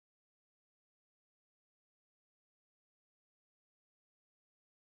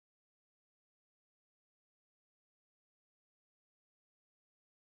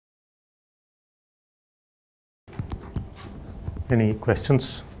Any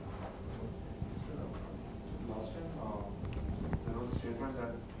questions? Last time, there was a statement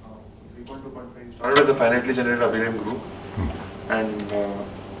that 3.2.5 started with a finitely generated abelian group, and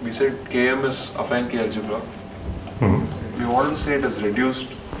we said Km is affine K algebra. We want to say it is reduced.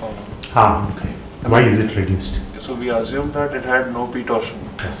 Okay. Why is it reduced? So we assume that it had no p torsion.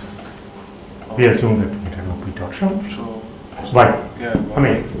 Yes. We assume that it had no p torsion. So why? Yeah. I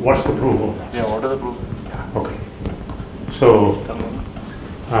mean, what's the proof of that? Yeah. What is the proof? Okay. So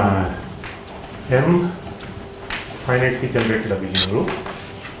M finitely generated abelian group.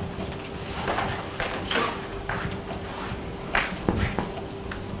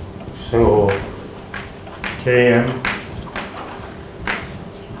 So Km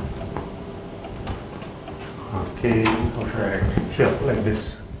K, how should I write it? Here, like this.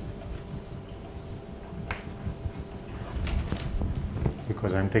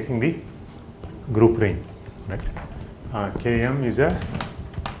 Because I'm taking the group ring, right? Km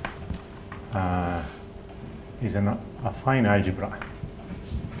is an affine algebra.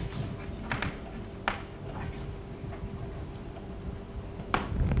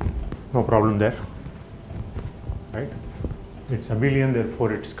 No problem there, right? It's abelian,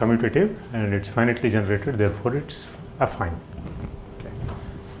 therefore it's commutative, and it's finitely generated, therefore it's affine. Okay.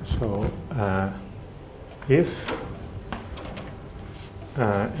 So if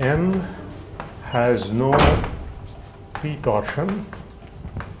M has no p torsion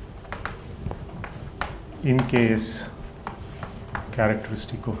in case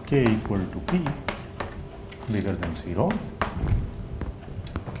characteristic of K equal to P bigger than 0,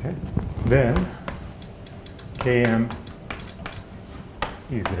 okay, then Km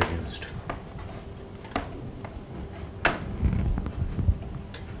is reduced.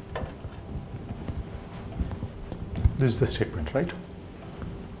 This is the statement, right?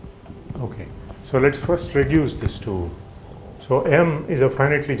 Okay, so let's first reduce this to, so M is a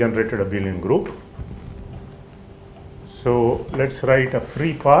finitely generated abelian group. So let's write a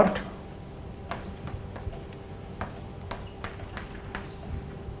free part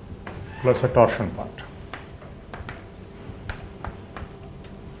plus a torsion part.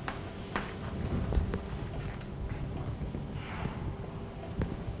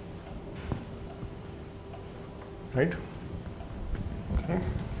 Right? Okay.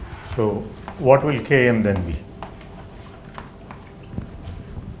 So what will Km then be?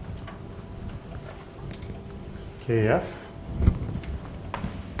 Kf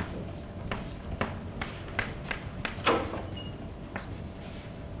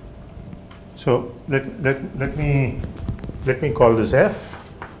so let me call this F,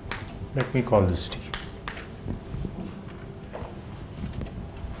 let me call this T.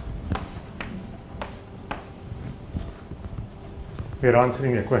 We are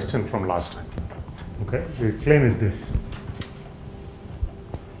answering a question from last time. Okay, the claim is this.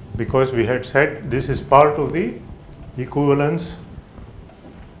 Because we had said this is part of the equivalence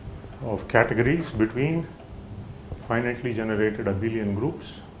of categories between finitely generated abelian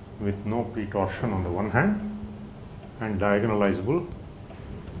groups with no p torsion on the one hand and diagonalizable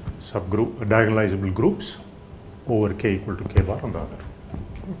groups over K equal to K bar on the other.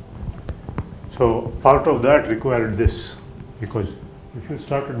 Okay. So part of that required this, because if you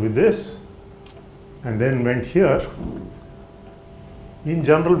started with this and then went here, in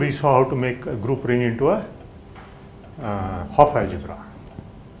general we saw how to make a group ring into a Hopf algebra,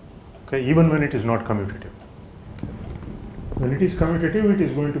 okay, even when it is not commutative. When it is commutative, it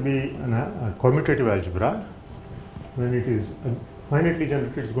is going to be a commutative algebra. When it is finitely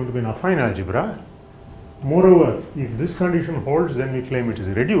generated, it is going to be an affine algebra. Moreover, if this condition holds, then we claim it is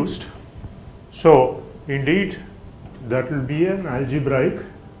reduced. So indeed, that will be an algebraic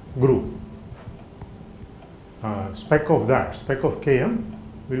group. Spec of Km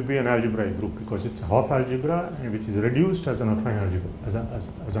will be an algebraic group because it's a Hopf algebra which is reduced as an affine algebra,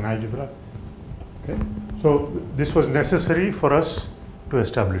 as an algebra. Okay. So this was necessary for us to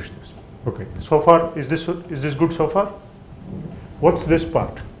establish this. Okay. So far, is this good so far? What's this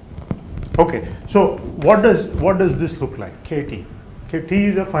part? Okay. So what does this look like? Kt. Kt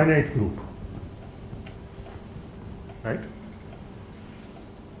is a finite group, right?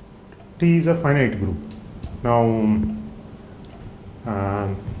 T is a finite group. Now,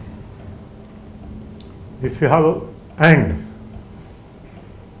 if you have and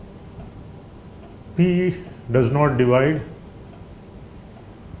P does not divide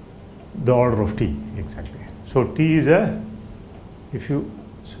the order of T exactly. So T is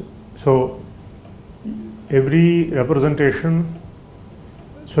so every representation,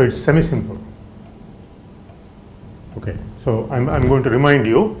 so it's semi-simple. Okay, so I'm going to remind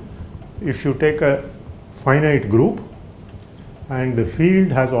you, if you take a finite group and the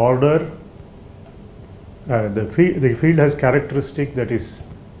field has order, the field has characteristic that is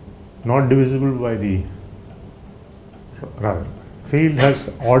not divisible by the, rather, field has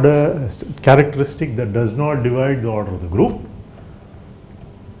order characteristic that does not divide the order of the group,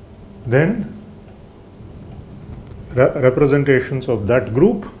 then representations of that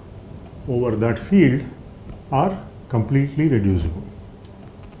group over that field are completely reducible.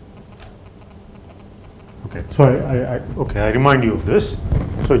 Okay, so I remind you of this.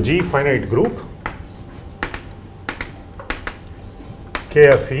 So G finite group, K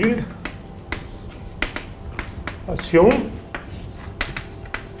a field, assume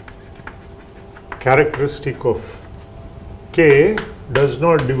characteristic of K does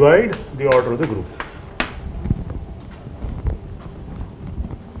not divide the order of the group.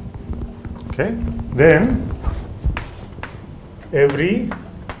 Okay, then every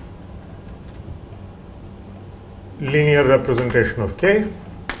linear representation of K,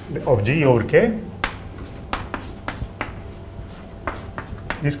 of G over K,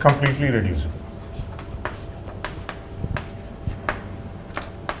 is completely reducible.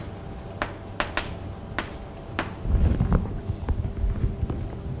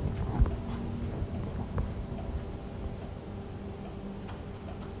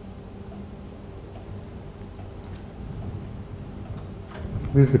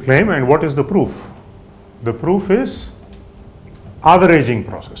 This is the claim, and what is the proof? The proof is averaging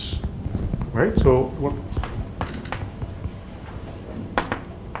process, right? So what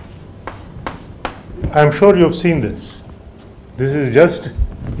I am sure you have seen this. This is just,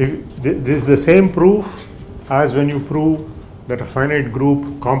 this is the same proof as when you prove that a finite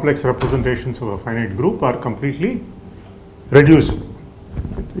group, complex representations of a finite group are completely reducible.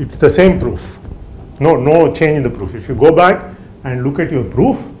 It's the same proof. No change in the proof. If you go back and look at your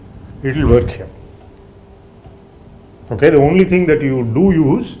proof, it will work here. Okay, the only thing that you do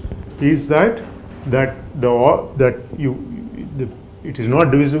use is that it is not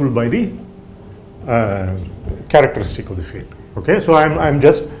divisible by the characteristic of the field. Okay, so I'm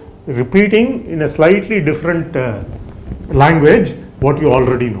just repeating in a slightly different language what you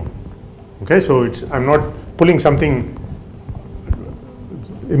already know. Okay, so I'm not pulling something.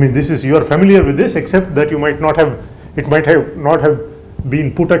 I mean, you are familiar with this, except that you might not have. It might have not have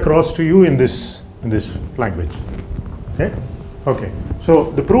been put across to you in this language. Okay.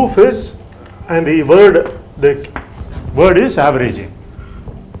 So the proof is, and the word is averaging.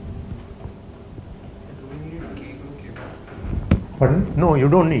 Do we need K equal to K bar? Pardon? No, you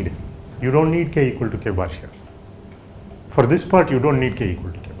don't need. You don't need K equal to K bar here. For this part, you don't need K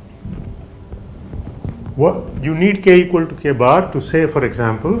equal to K bar. What you need K equal to K bar to say, for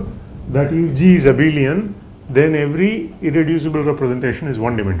example, that if G is abelian, then every irreducible representation is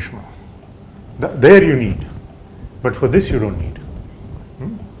one dimensional. There you need, but for this you don't need.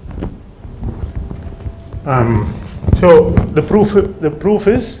 So the proof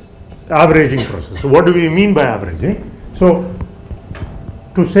is averaging process. So what do we mean by averaging? So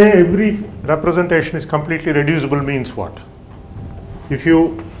to say every representation is completely reducible means what? If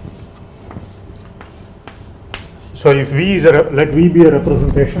V is let V be a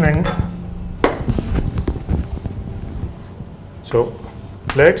representation, and so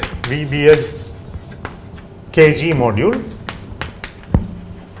let V be a kg module,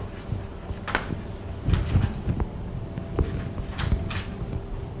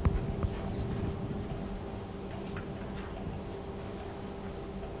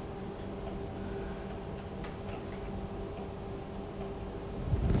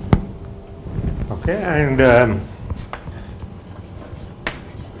 okay, and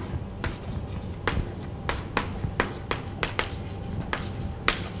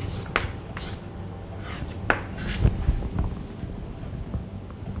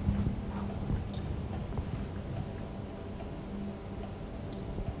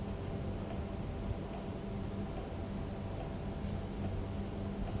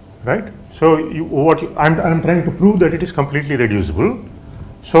right. So I'm trying to prove that it is completely reducible.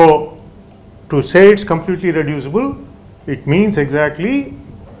 So to say it's completely reducible, it means exactly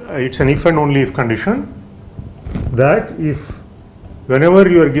it's an if and only if condition, that if whenever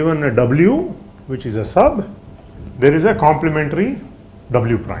you are given a W which is a sub, there is a complementary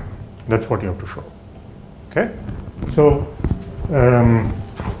W prime. That's what you have to show. Okay. So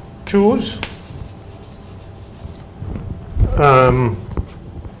choose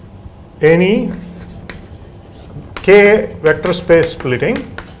any K vector space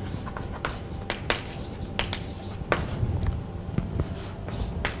splitting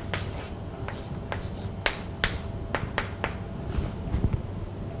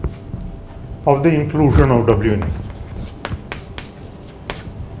of the inclusion of W in it.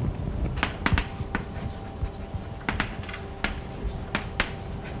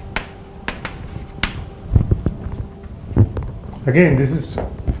 again, this is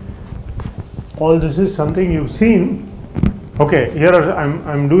all. This is something you've seen. Okay, here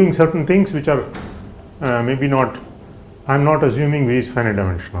I'm doing certain things which are maybe not. I'm not assuming V is finite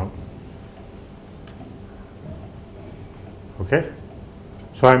dimensional. Okay,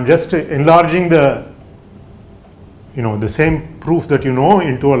 so I'm just enlarging the the same proof that you know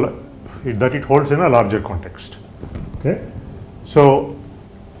into that it holds in a larger context. Okay, so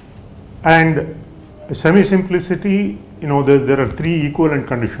and semi-simplicity, there are three equivalent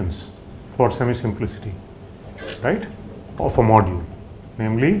conditions for semi-simplicity, right, of a module,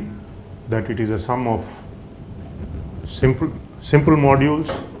 namely that it is a sum of simple modules,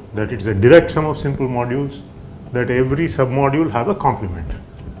 that it is a direct sum of simple modules, that every submodule have a complement.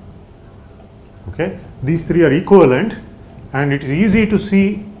 Okay, these three are equivalent, and it is easy to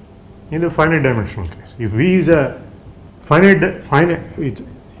see in the finite dimensional case. If V is a finite,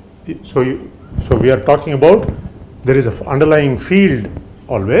 so we are talking about there is a underlying field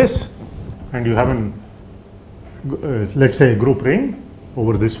always, and you have an let's say a group ring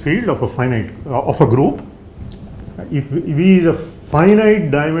over this field of a finite of a group. If V is a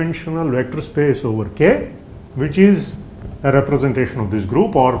finite dimensional vector space over K, which is a representation of this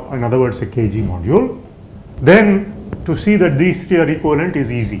group, or in other words a KG module, then to see that these three are equivalent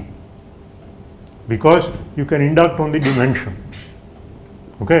is easy, because you can induct on the dimension.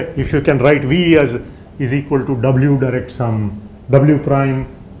 Okay, if you can write V as is equal to W direct sum W prime,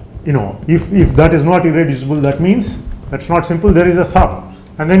 if that is not irreducible, that means that's not simple, there is a sum,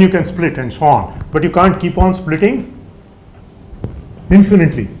 and then you can split and so on, but you can't keep on splitting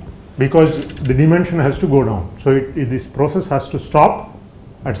infinitely, because the dimension has to go down. So this process has to stop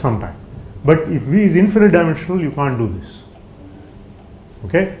at some time. But if V is infinite dimensional, you can't do this.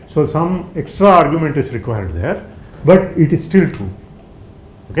 Okay, so some extra argument is required there, but it is still true.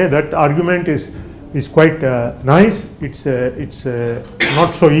 Okay, that argument is quite nice. It's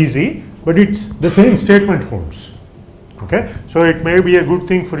not so easy, but it's the same statement holds. Okay, so it may be a good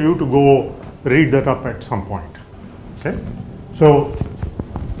thing for you to go read that up at some point. Okay, so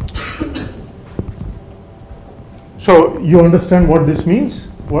you understand what this means.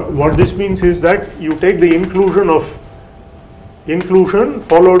 What this means is that you take the inclusion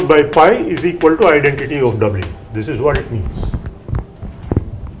followed by pi is equal to identity of W. This is what it means.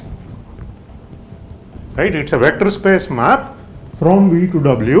 Right? It's a vector space map from V to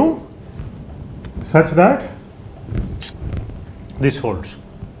W such that this holds.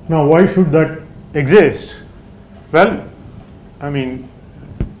 Now, why should that exist? Well, I mean,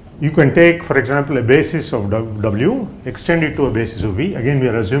 you can take, for example, a basis of W, extend it to a basis of V. Again, we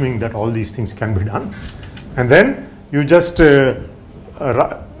are assuming that all these things can be done, and then you just set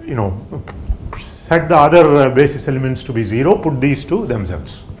the other basis elements to be 0, put these two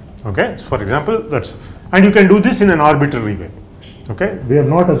themselves. Okay, so for example, and you can do this in an arbitrary way. Okay, we are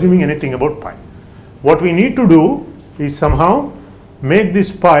not assuming anything about pi. What we need to do is somehow make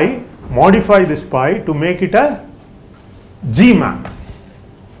this pi, modify this pi to make it a G map.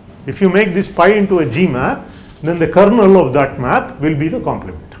 If you make this pi into a G map, then the kernel of that map will be the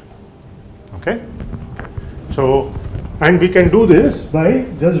complement. Okay, so, and we can do this by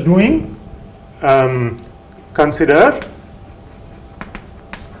just doing consider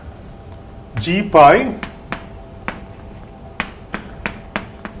G pi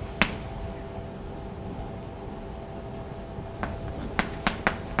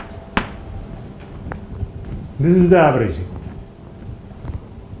this is the averaging.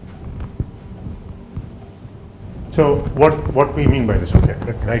 So what we mean by this? Okay,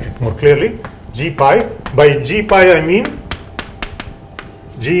 let's write it more clearly. G pi, by G pi I mean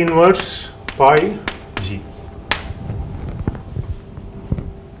G inverse pi G.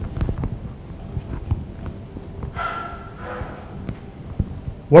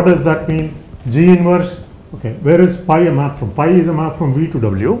 What does that mean? G inverse, okay, where is pi a map from? Pi is a map from V to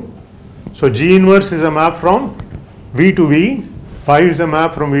W. So G inverse is a map from V to V, pi is a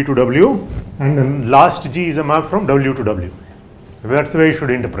map from V to W, and then last G is a map from W to W. That's the way you should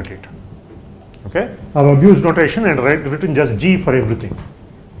interpret it. Okay, I've abused notation and written just G for everything.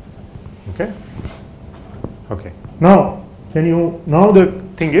 Okay, okay. Now the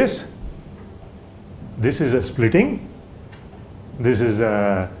thing is, this is a splitting, this is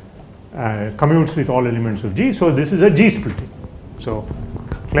a commutes with all elements of G, so this is a G splitting. So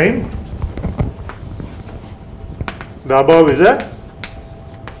claim the above is a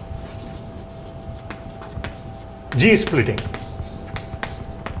G splitting.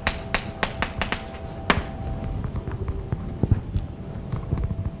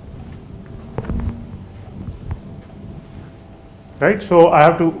 Right, so I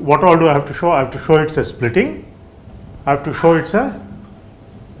have to, what all do I have to show? I have to show it's a splitting, I have to show it's a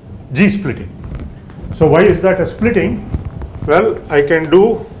G splitting. So why is that a splitting? Well, I can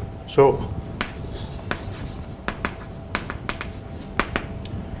do so.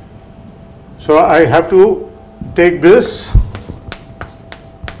 So I have to take this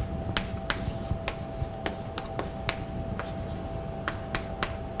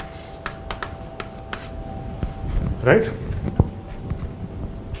right.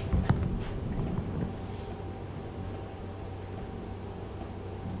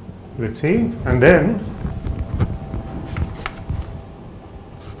 Let's see, and then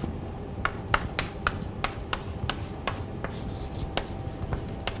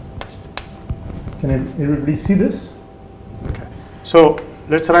can everybody see this? Okay. So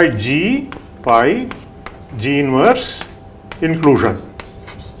let's write G pi G inverse inclusion.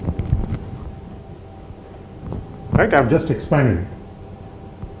 Right, I've just expanded it.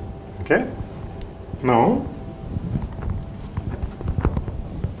 Okay. Now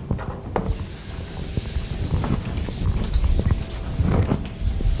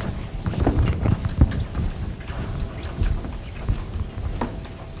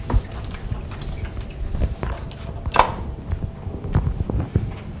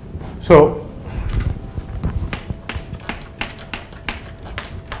so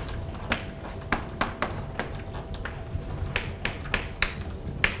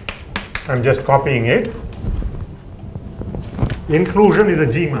I'm just copying it. Inclusion is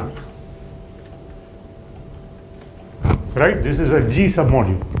a G map. Right? This is a G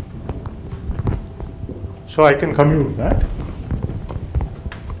submodule. So I can commute that.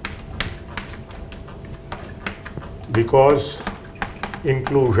 Because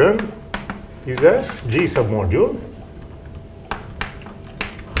inclusion is a G submodule,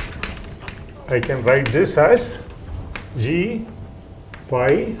 I can write this as G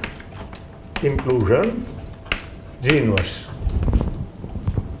pi inclusion G inverse.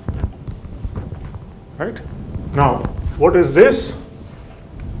 Right? Now, what is this?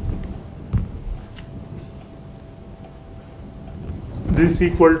 This is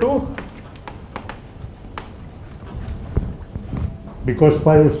equal to, because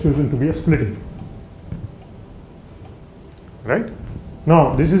pi was chosen to be a splitting. Right?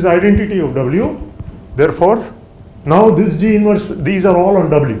 Now, this is identity of W. Therefore, now this G inverse, these are all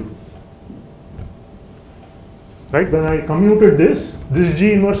on W. Right? When I commuted this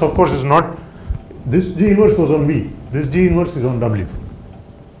G inverse of course is not, this G inverse was on V. This G inverse is on W.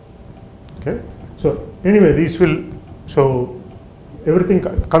 Okay? So, anyway, these will, so everything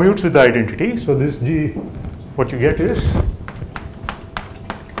commutes with the identity. So, this G, what you get is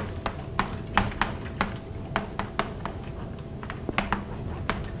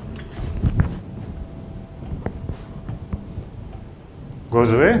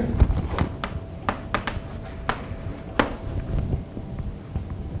goes away.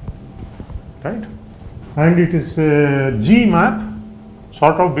 Right? And it is a G map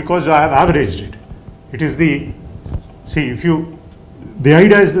sort of because I have averaged it. It is the, see if you, the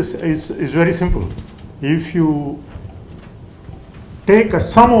idea is this is very simple. If you take a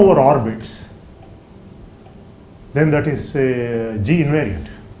sum over orbits, then that is a G invariant.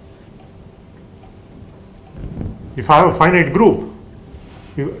 If I have a finite group,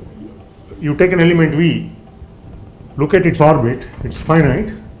 you take an element V, look at its orbit, it's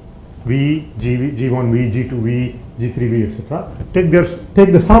finite, V, G1, V, G2, V, G3, V, etc.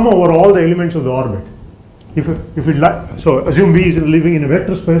 Take the sum over all the elements of the orbit. So assume V is living in a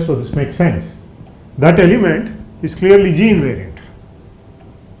vector space, so this makes sense. That element is clearly G invariant.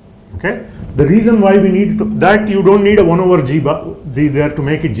 Okay? The reason why we need to, that you don't need a 1 over G there to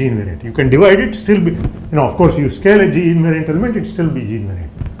make it G invariant. You can divide it, still be, of course you scale a G invariant element, it still be G invariant.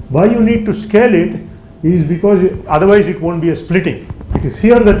 Why you need to scale it is because otherwise it won't be a splitting. It is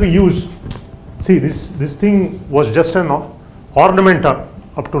here that we use, see this thing was just an ornament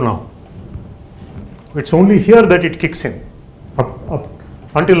up to now. It's only here that it kicks in. Up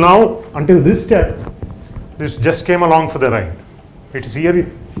until now, until this step, this just came along for the ride. It is here,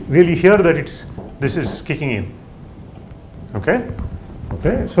 really here that this is kicking in. Okay?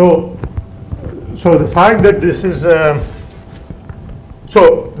 Okay, so the fact that this is,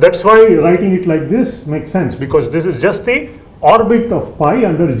 so that's why writing it like this makes sense, because this is just the orbit of pi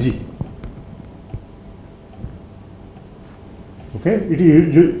under G.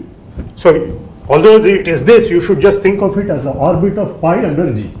 Okay, so although it is this, you should just think of it as the orbit of pi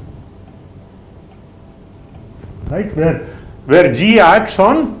under G. Right, where G acts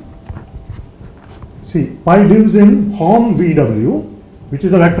on, see, pi lives in Hom VW, which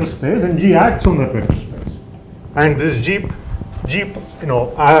is a vector space, and G acts on that vector space. And this G,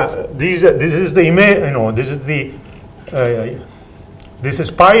 this is the image, this is the this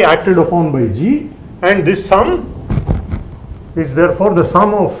is pi acted upon by G, and this sum is therefore the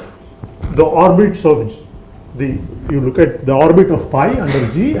sum of the orbits of you look at the orbit of pi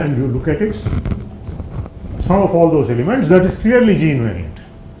under G and you look at its sum of all those elements, that is clearly G invariant.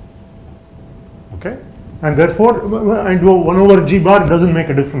 Okay, and therefore, and 1 over G bar doesn't make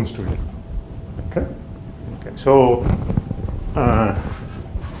a difference to it. Okay, okay. So,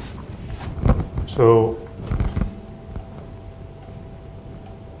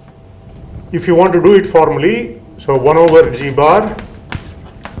 if you want to do it formally, so 1 over G bar,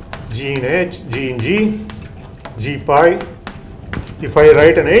 G in H, G in G, G pi. If I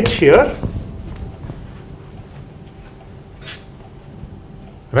write an H here,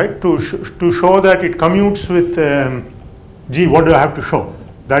 right, to show that it commutes with G, what do I have to show?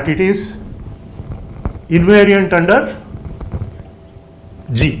 That it is invariant under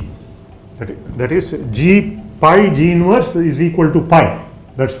G. That is G pi G inverse is equal to pi.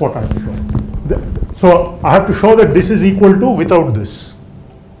 That's what I have to show. So I have to show that this is equal to without this.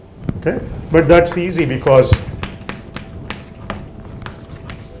 Okay, but that's easy because,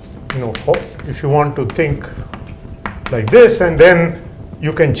 you know, if you want to think like this, and then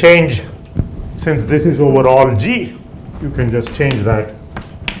you can change, since this is over all G, you can just change that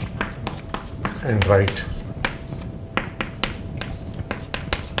and write.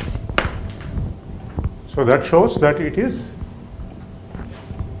 So that shows that it is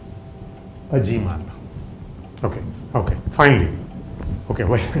a G map. Okay, okay, finally. Okay,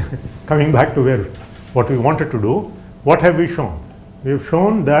 well, coming back to what we wanted to do, what have we shown? We have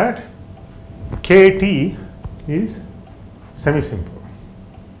shown that KT is semi-simple,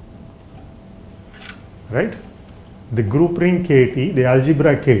 right? The group ring KT, the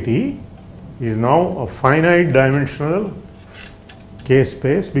algebra KT, is now a finite dimensional K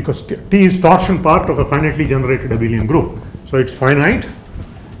space because T is torsion part of a finitely generated abelian group. So it's finite.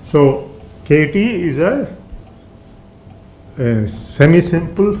 So KT is a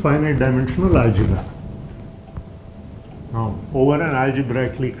semi-simple finite dimensional algebra. Now, over an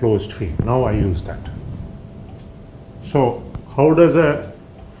algebraically closed field. Now I use that. So, how does a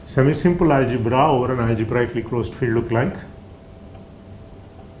semi-simple algebra over an algebraically closed field look like?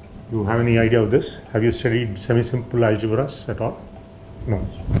 You have any idea of this? Have you studied semi-simple algebras at all? No.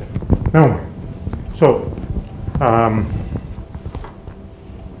 Okay. Never mind. So,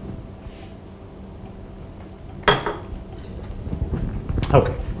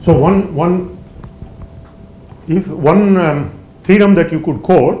 okay. So one theorem that you could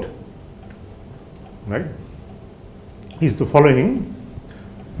quote, right, is the following.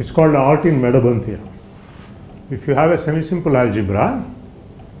 It's called the Artin-Medabun theorem. If you have a semi-simple algebra,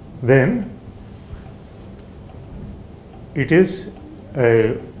 then it is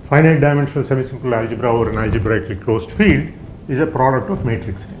a finite dimensional semi-simple algebra over an algebraically closed field is a product of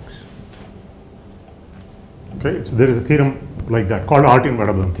matrix rings. Okay, there is a theorem like that called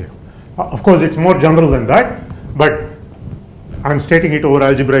Artin-Medabun theorem. Of course, it's more general than that, but I'm stating it over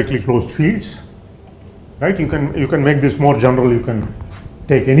algebraically closed fields. Right? You can make this more general. You can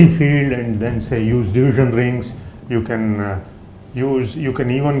take any field and then say use division rings. You can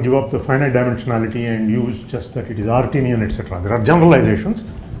even give up the finite dimensionality and use just that it is Artinian, etc. There are generalizations.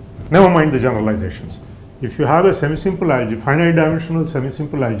 Never mind the generalizations. If you have a semi-simple finite dimensional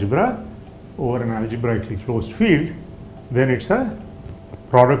semi-simple algebra over an algebraically closed field, then it's a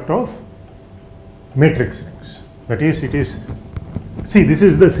product of matrix rings. That is, it is, see, this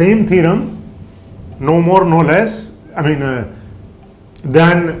is the same theorem, no more, no less, I mean,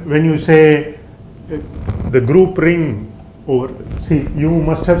 than when you say the group ring over, see, you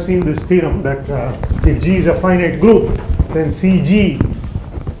must have seen this theorem that if G is a finite group, then CG,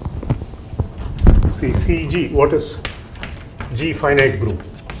 see, CG, what is G finite group?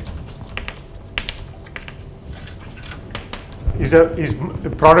 Is a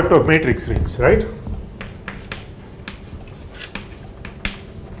product of matrix rings, right?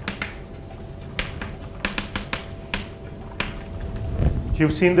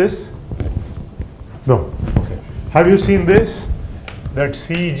 You've seen this? No. Okay. Have you seen this? That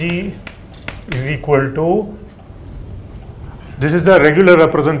CG is equal to, this is the regular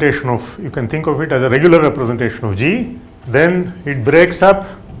representation of, you can think of it as a regular representation of G. Then it breaks up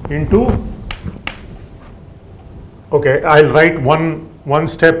into, okay, I'll write one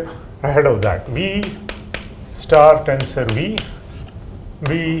step ahead of that. V star tensor V.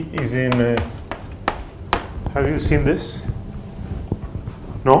 V is in, have you seen this?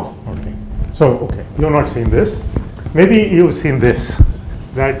 No? Okay. So, okay, you've not seen this. Maybe you've seen this,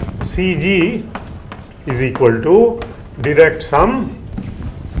 that CG is equal to direct sum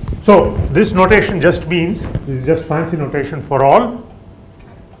So this notation just means, is just fancy notation for all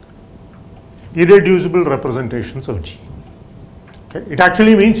irreducible representations of G. Okay. It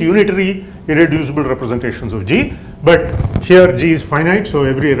actually means unitary irreducible representations of G, but here G is finite, so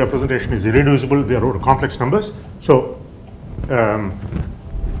every representation is irreducible. They are complex numbers. So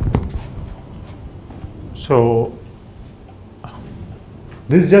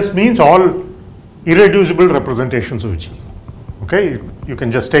this just means all irreducible representations of G. Okay, you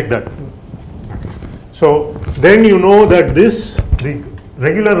can just take that. So then you know that this, the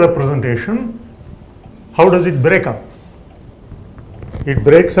regular representation, how does it break up? It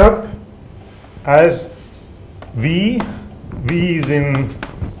breaks up as V is in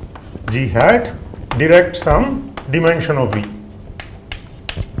G hat, direct some dimension of V.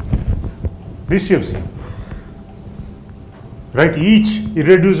 This you have seen. Right, each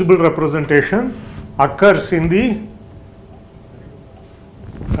irreducible representation occurs in the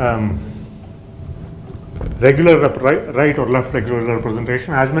regular right or left regular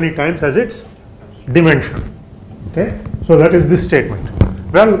representation as many times as its dimension. Okay, so that is this statement.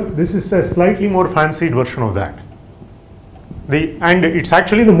 Well, this is a slightly more fancied version of that. And it's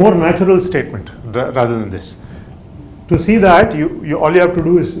actually the more natural statement rather than this. To see that, you all you have to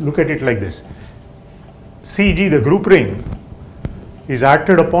do is look at it like this. CG, the group ring, is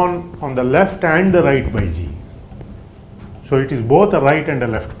acted upon on the left and the right by G. So it is both a right and a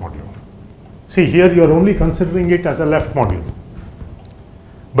left module. See, here you are only considering it as a left module,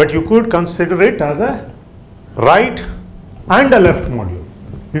 but you could consider it as a right and a left module.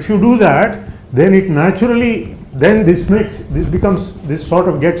 If you do that, then it naturally, then this becomes, this sort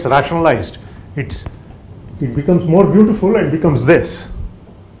of gets rationalized. It becomes more beautiful and becomes this.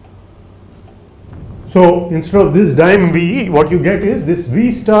 So instead of this dim V, what you get is this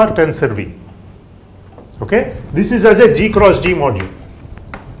V star tensor V. Okay, this is as a G cross G module.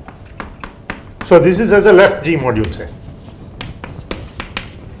 So this is as a left G module, say.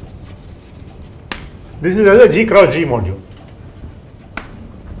 This is as a G cross G module.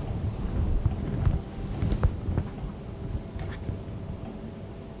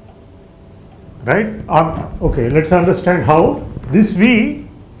 Right? Okay, let's understand how this V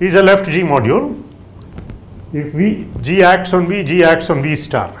is a left G module. If G acts on V, G acts on V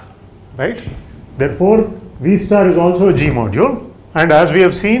star, right? Therefore, V star is also a G module, and as we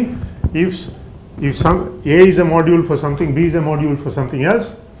have seen, if some A is a module for something, B is a module for something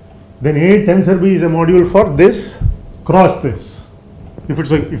else, then A tensor B is a module for this cross this,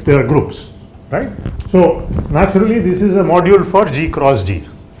 if there are groups, right? So naturally, this is a module for G cross G.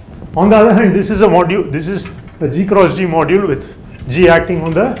 On the other hand, this is a module. This is a G cross G module with G acting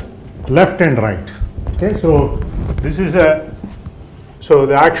on the left and right. Okay, so this is so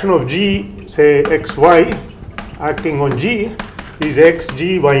the action of G, say XY acting on G is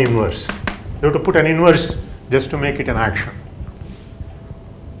XG Y inverse. You have to put an inverse just to make it an action.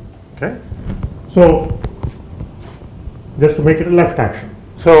 Okay, so just to make it a left action.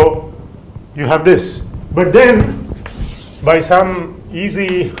 So you have this, but then by some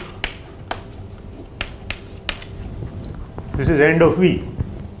easy, this is end of V.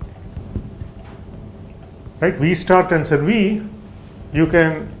 Right, V star tensor V, you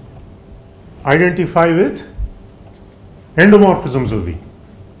can identify with endomorphisms of V.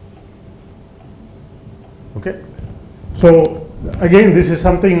 Okay, so again, this is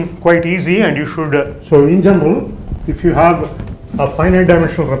something quite easy, and you should. So in general, if you have a finite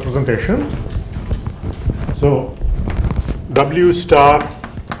dimensional representation, so W star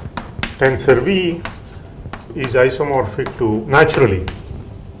tensor V is isomorphic to naturally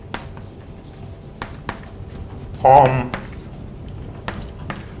Hom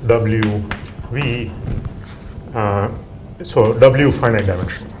W V, so W finite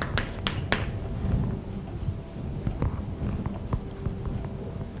dimension.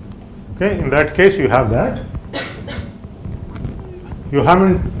 Okay, in that case you have that. If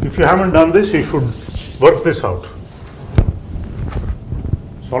you haven't done this, you should work this out.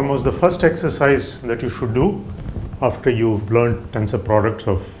 It's almost the first exercise that you should do after you've learned tensor products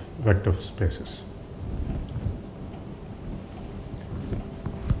of vector spaces.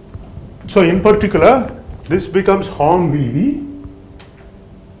 So in particular, this becomes Hom VV,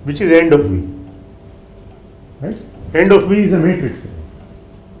 which is end of V. Right? End of V is a matrix,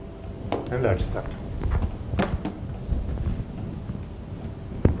 and that's that.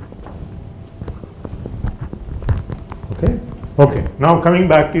 Okay. Okay. Now coming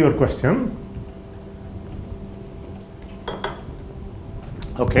back to your question.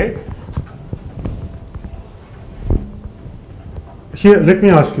 Okay. Here, let me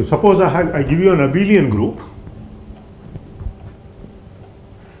ask you, suppose I give you an abelian group,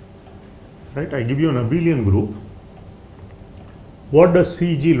 right? I give you an abelian group. What does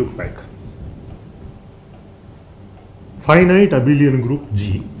CG look like? Finite abelian group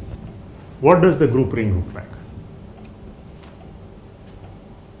G. What does the group ring look like?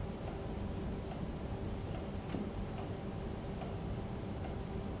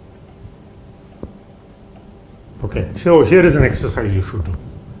 Okay, so here is an exercise you should do.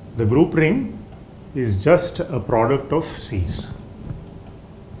 The group ring is just a product of C's.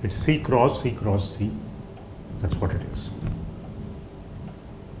 It's C cross C cross C. That's what it is.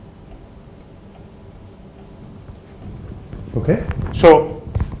 Okay, so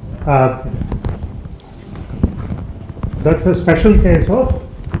that's a special case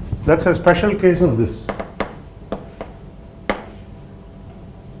of this.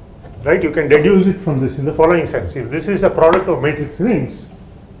 Right, you can deduce it from this in the following sense. If this is a product of matrix rings,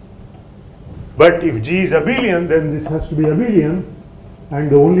 but if G is abelian, then this has to be abelian, and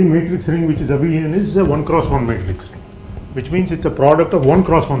the only matrix ring which is abelian is a 1 cross 1 matrix ring, which means it's a product of 1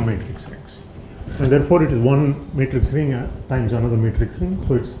 cross 1 matrix rings, and therefore it is one matrix ring times another matrix ring,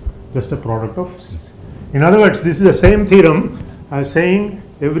 so it's just a product of C's. In other words, this is the same theorem as saying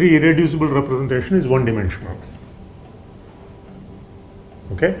every irreducible representation is one dimensional.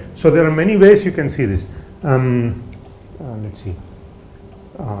 Okay, so there are many ways you can see this. Let's see.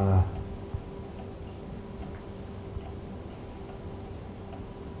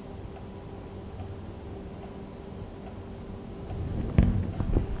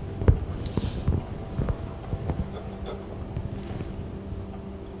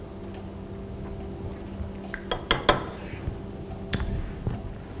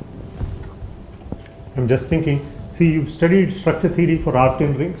 I'm just thinking. See, you've studied structure theory for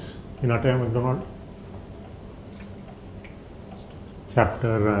Artin rings in Ataya McDonald,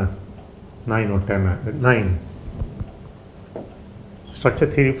 chapter 9 or 10, 9. Structure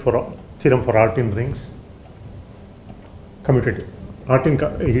theory for theorem for Artin rings, commutative. Artin,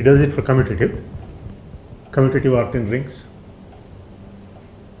 he does it for commutative Artin rings.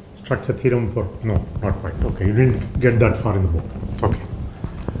 Structure theorem for, no, not quite. Okay, you didn't get that far in the book. Okay.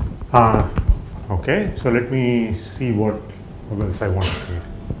 Okay, so let me see what else I want to say.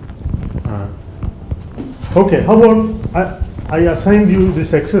 Okay, how about I assigned you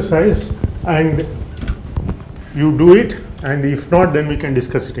this exercise and you do it, and if not, then we can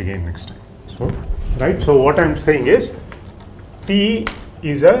discuss it again next time. So, right, so what I'm saying is T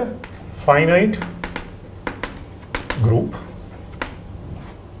is a finite group,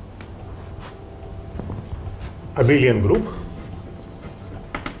 abelian group.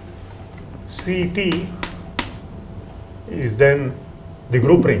 CT is then the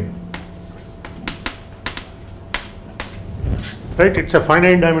group ring, right? It's a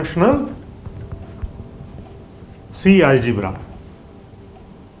finite dimensional C algebra,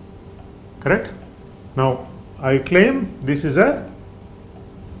 correct? Now I claim this is a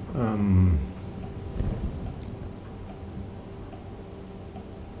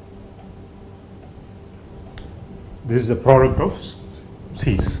product of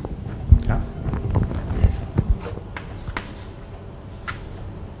C's. Yeah.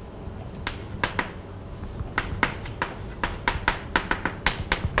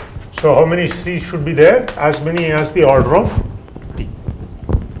 So how many C's should be there? As many as the order of T.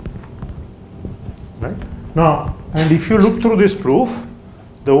 Right? Now, and if you look through this proof,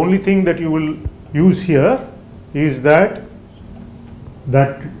 the only thing that you will use here is that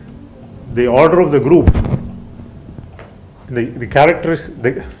the order of the group, the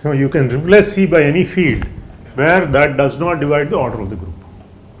characteristic, you can replace C by any field where that does not divide the order of the group.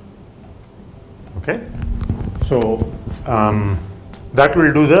 Okay? So that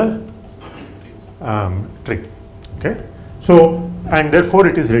will do the trick. Okay? So, and therefore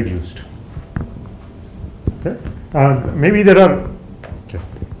it is reduced. Okay? Maybe there are, okay,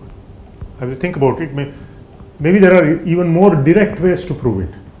 I will think about it, maybe there are even more direct ways to prove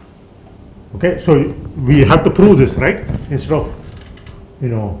it. Okay, so we have to prove this, right? Instead of,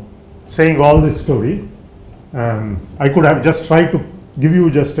 saying all this story, I could have just tried to give you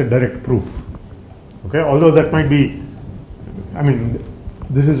just a direct proof. Okay, although that might be, I mean,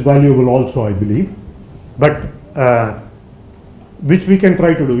 this is valuable also, I believe, but which we can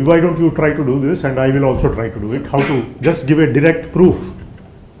try to do. Why don't you try to do this, and I will also try to do it. How to just give a direct proof.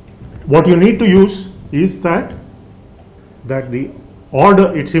 What you need to use is that the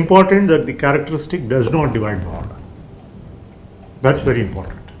order, it's important that the characteristic does not divide the order. That's very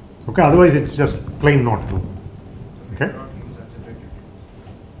important. Okay, otherwise it's just plain not true. Okay?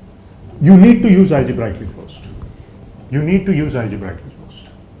 You need to use algebraically closed. You need to use algebraically closed.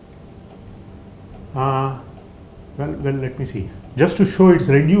 well, let me see. Just to show it's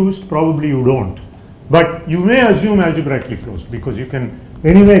reduced, probably you don't. But you may assume algebraically closed because you can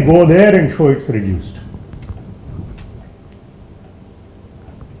anyway go there and show it's reduced.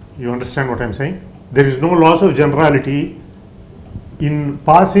 You understand what I'm saying? There is no loss of generality in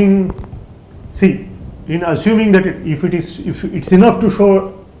passing. See, in assuming that if it's enough to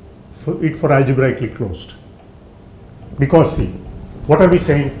show it for algebraically closed. Because see, what are we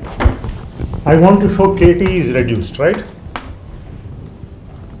saying? I want to show Kt is reduced, right?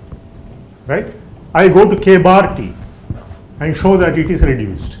 Right? I go to K bar T and show that it is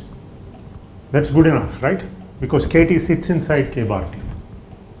reduced. That's good enough, right? Because Kt sits inside K bar T.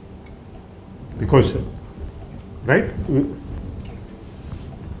 Because, right?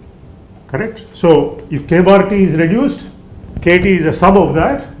 Correct? So, if K bar T is reduced, Kt is a sub of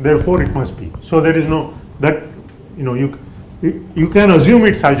that, therefore it must be. So, there is no, that, you know, you can assume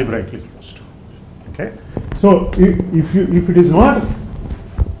it's algebraically closed. Okay? So, if it is not,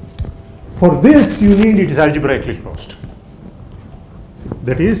 for this you need it is algebraically closed.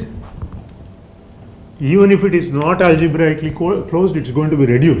 That is, even if it is not algebraically closed, it's going to be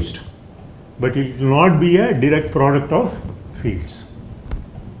reduced. But it will not be a direct product of fields.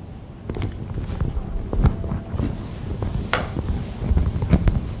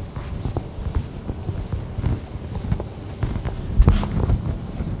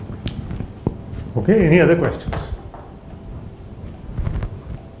 Okay, any other questions?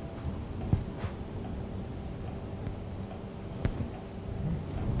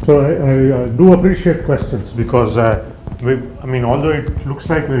 So I do appreciate questions because I mean, although it looks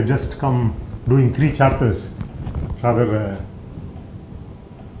like we've just come doing 3 chapters, rather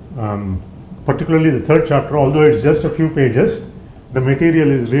particularly the 3rd chapter, although it's just a few pages, the material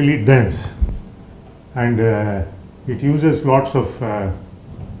is really dense and it uses lots of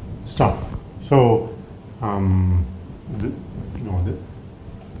stuff. So, I'm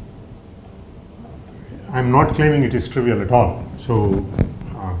not claiming it is trivial at all. So,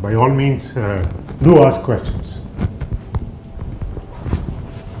 by all means, do ask questions.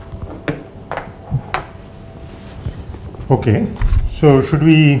 Okay, so should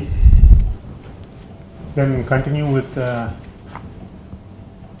we then continue with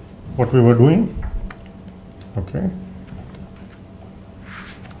what we were doing? Okay.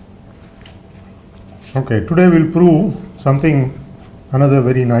 Okay, today we'll prove something, another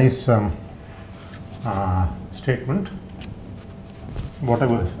very nice statement,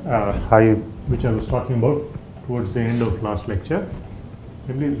 whatever which I was talking about towards the end of last lecture,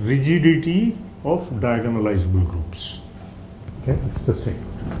 namely rigidity of diagonalizable groups. Okay, that's the statement.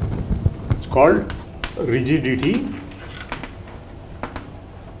 It's called rigidity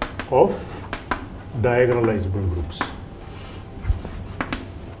of diagonalizable groups.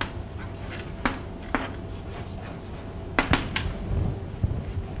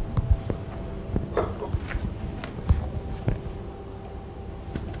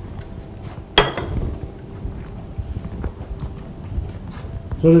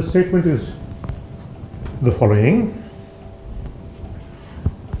 So the statement is the following.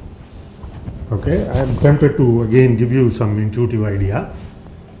 Okay, I am tempted to again give you some intuitive idea.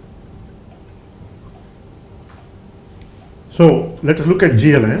 So let us look at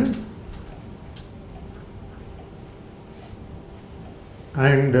GLN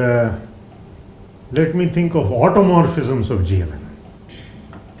and let me think of automorphisms of GLN.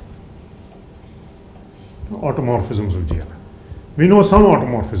 Automorphisms of GLN. We know some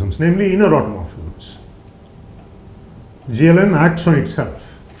automorphisms, namely inner automorphisms. GLN acts on itself,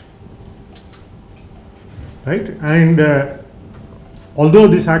 right? And although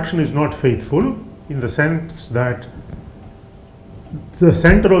this action is not faithful in the sense that the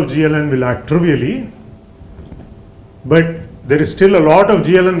center of GLN will act trivially, but there is still a lot of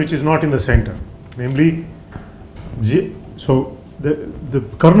GLN which is not in the center, namely so the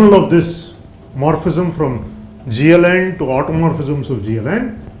kernel of this morphism from GLN to automorphisms of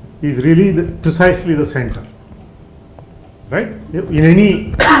GLN is really precisely the center, right? In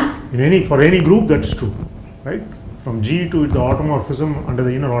any for any group that's true, right? From G to the automorphism under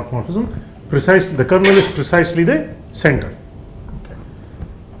the inner automorphism, precisely the kernel is precisely the center. Okay.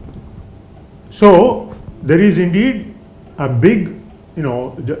 So there is indeed a big,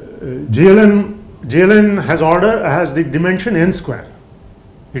 GLN has the dimension n square.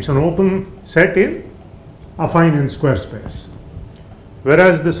 It's an open set in affine n square space,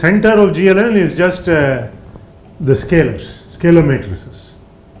 whereas the center of GLN is just the scalar matrices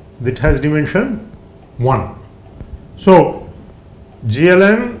that has dimension 1. So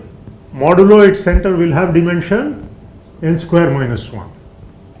GLN modulo its center will have dimension n square minus 1.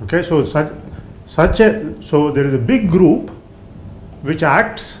 Okay, so so there is a big group which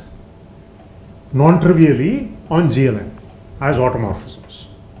acts non-trivially on GLN as automorphisms.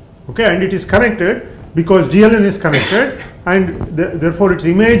 Okay, and it is connected because GLN is connected, and therefore its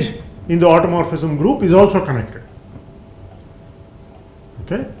image in the automorphism group is also connected.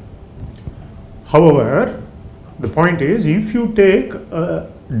 Okay. However, the point is, if you take a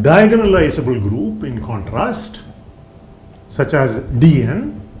diagonalizable group in contrast, such as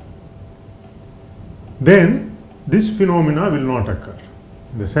Dn, then this phenomena will not occur,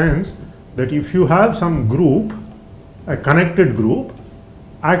 in the sense that if you have some group, a connected group,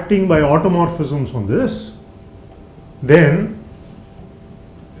 acting by automorphisms on this, then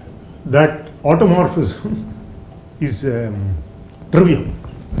that automorphism is trivial.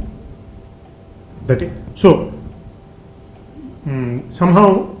 That is, so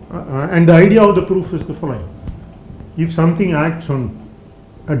somehow, and the idea of the proof is the following: if something acts on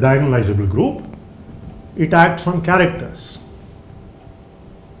a diagonalizable group, it acts on characters,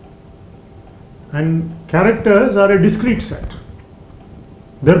 and characters are a discrete set.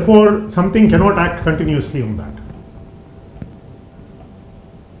 Therefore, something cannot act continuously on that.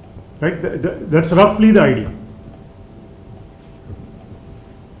 Right? That's roughly the idea.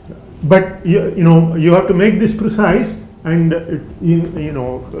 But you have to make this precise, and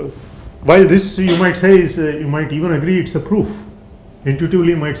while this you might say is you might even agree it's a proof. Intuitively,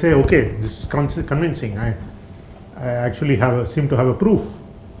 you might say, okay, this is convincing. I actually seem to have a proof.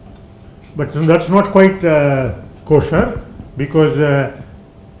 But that's not quite kosher, because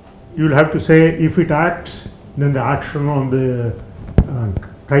you will have to say if it acts, then the action on the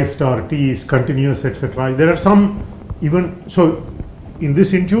chi star t is continuous, etc. There are some even so. In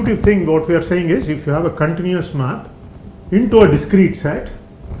this intuitive thing, what we are saying is, if you have a continuous map into a discrete set,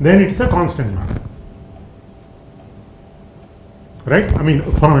 then it's a constant map. Right? I mean,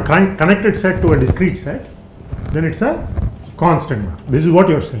 from a connected set to a discrete set, then it's a constant map. This is what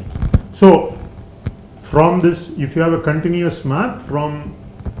you are saying. So, from this, if you have a continuous map from,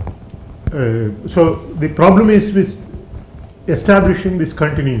 so the problem is with establishing this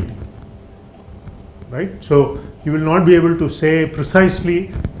continuity. Right? So, you will not be able to say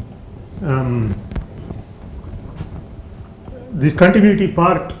precisely this continuity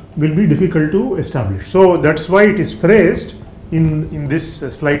part will be difficult to establish. So that's why it is phrased in this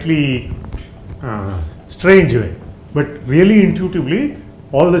slightly strange way. But really intuitively,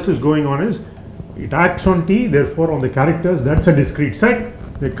 all this is going on is it acts on T, therefore on the characters, that's a discrete set.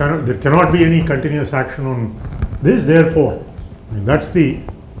 There cannot be any continuous action on this, therefore that's the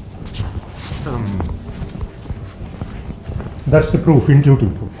proof,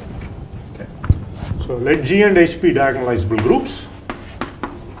 intuitive proof. Okay. So let G and H be diagonalizable groups.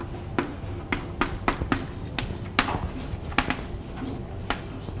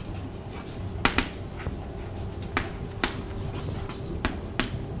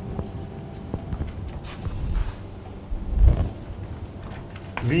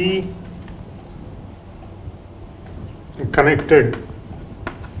 V connected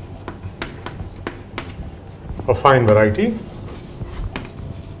affine variety.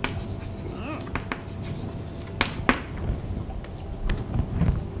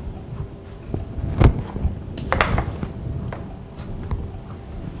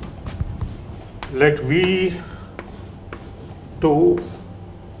 Let V to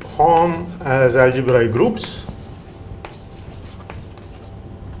form as algebraic groups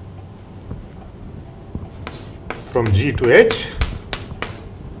from G to H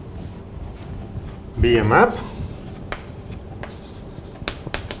be a map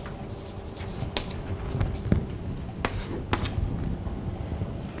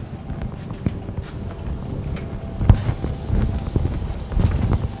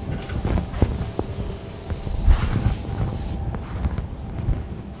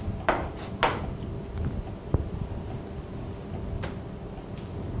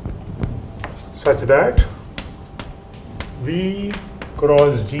such that V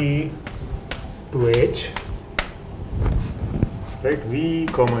cross G to H, right? V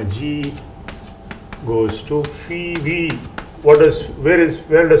comma G goes to phi V. Where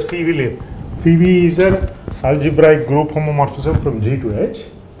does phi V live? Phi V is an algebraic group homomorphism from G to H.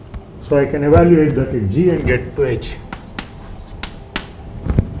 So I can evaluate that in G and get to H.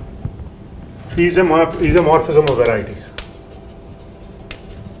 Phi is a morphism of varieties.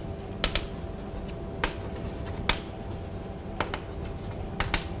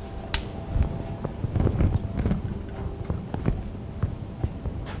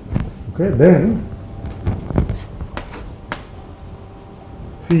 Okay, then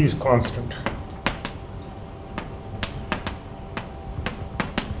phi is constant.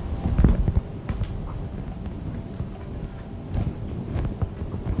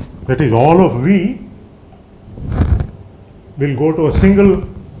 that is all of V will go to a single,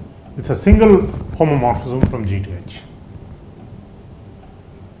 it's a single homomorphism from G to H.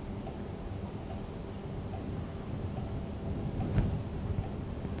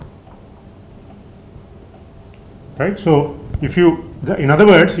 Right. So if you, in other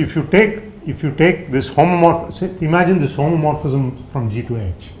words, if you take this homomorphism, imagine this homomorphism from G to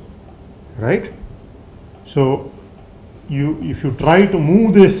H, right? So if you try to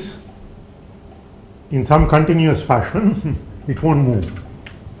move this in some continuous fashion, it won't move.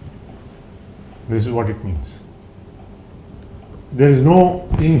 This is what it means. There is no,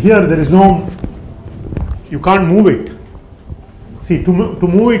 in here there is no, you can't move it. See, to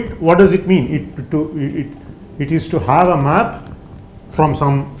move it, what does it mean? It is to have a map from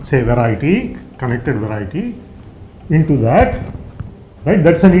some, say, variety, connected variety, into that, right?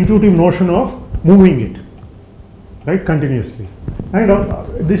 That's an intuitive notion of moving it, right, continuously. And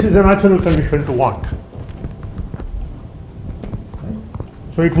this is a natural condition to want. Right?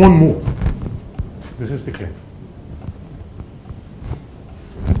 So it won't move. This is the claim.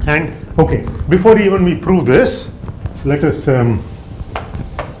 And okay, before even we prove this, let us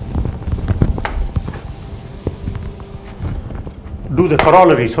do the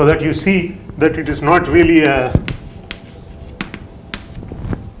corollary so that you see that it is not really a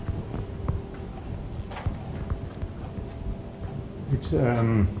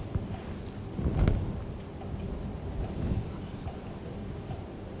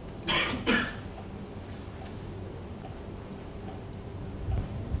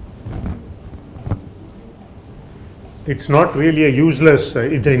it's not really a useless,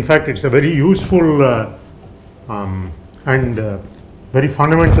 in fact it's a very useful and very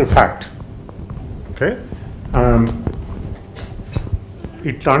fundamental fact. Okay,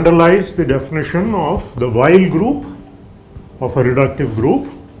 it underlies the definition of the while group of a reductive group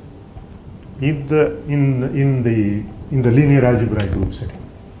in the linear algebraic group setting.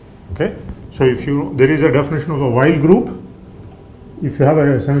 Okay, so if there is a definition of a while group. If you have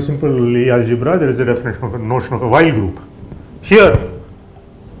a semi-simple Lie algebra, there is a definition of a notion of a while group. Here,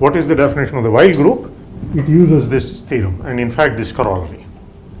 what is the definition of the while group? It uses this theorem, and in fact this corollary.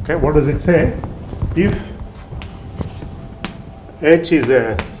 Okay, what does it say? If H is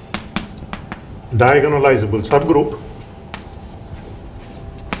a diagonalizable subgroup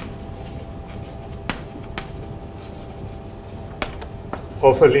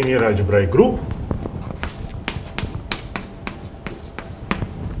of a linear algebraic group,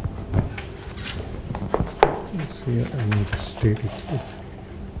 here I need to state it.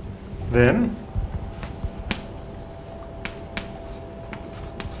 Then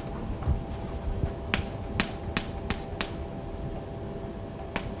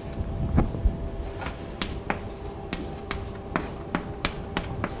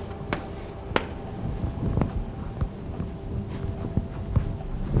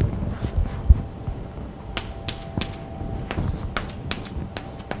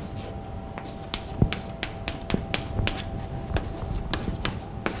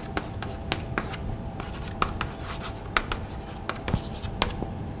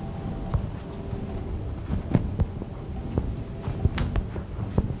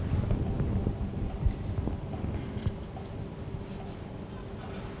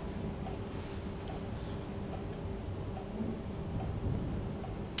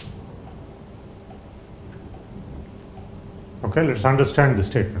okay, let's understand the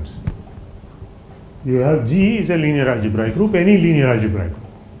statements. You have G is a linear algebraic group, any linear algebraic group.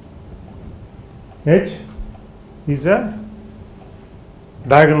 H is a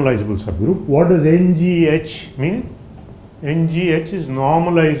diagonalizable subgroup. What does NGH mean? NGH is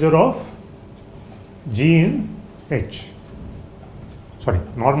normalizer of G in H. Sorry,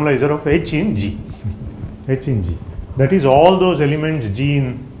 normalizer of H in G. H in G. That is all those elements G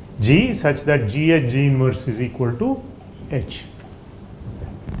in G such that GH G inverse is equal to H.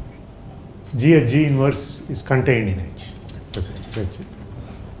 GH G inverse is contained in H. That's it.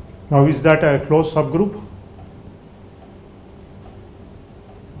 Now, is that a closed subgroup?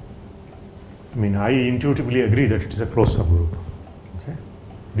 I mean, I intuitively agree that it is a closed subgroup. Okay.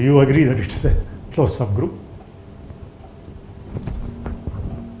 Do you agree that it is a closed subgroup?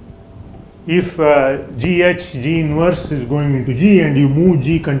 If GH G inverse is going into G and you move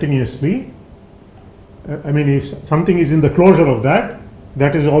G continuously, I mean, if something is in the closure of that,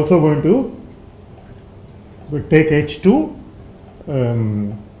 that is also going to take H to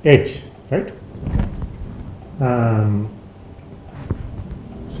H, right?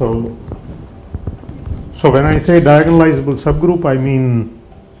 So when I say diagonalizable subgroup, I mean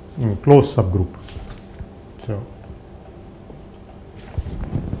closed subgroup. So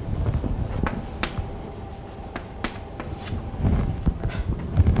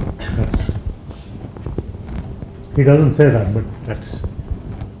He doesn't say that, but that's,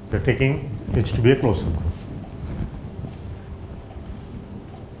 they're taking H to be a closed subgroup.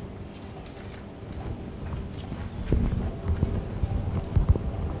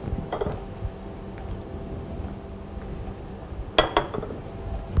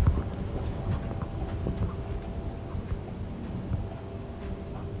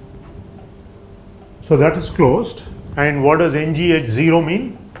 So that is closed. And what does NGH0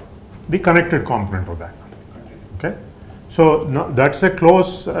 mean? The connected component of that. Okay. So now that's a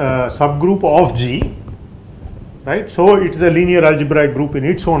closed subgroup of G, right? So it's a linear algebraic group in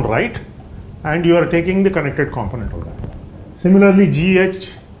its own right, and you are taking the connected component of that. Similarly, GH,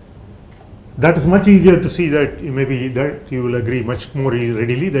 that is much easier to see, that maybe that you will agree much more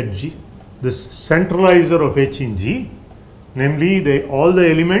readily that G, this centralizer of H in G, namely all the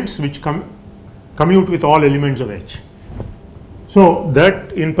elements which commute with all elements of H. So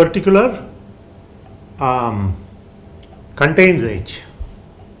that in particular contains H,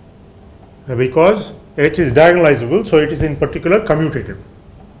 because H is diagonalizable, so it is in particular commutative.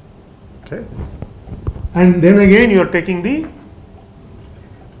 Okay, and then again you are taking the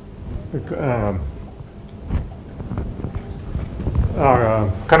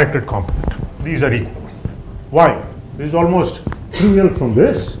connected component. These are equal. Why? This is almost trivial from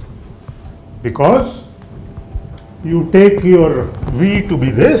this, because you take your V to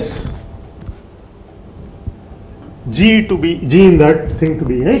be this, G in that thing to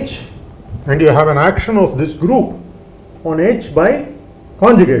be H, and you have an action of this group on H by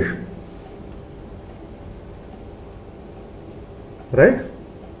conjugation, right?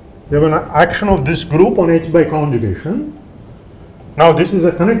 You have an action of this group on H by conjugation. Now this is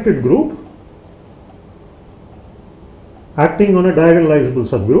a connected group acting on a diagonalizable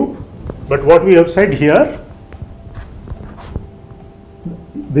subgroup, but what we have said here,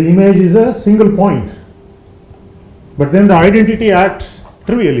 the image is a single point, but then the identity acts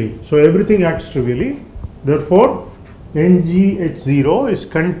trivially, so everything acts trivially. Therefore NGH0 is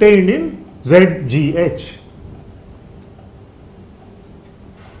contained in ZGH,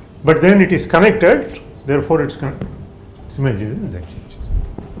 but then it is connected, therefore its image is in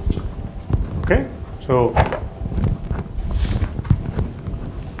ZGH. Okay, so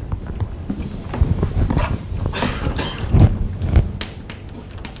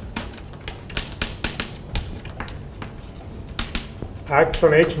acts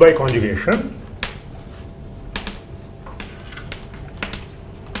on H by conjugation.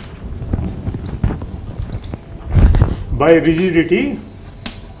 By rigidity,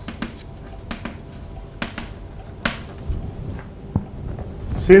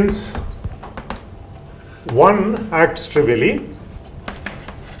 since one acts trivially,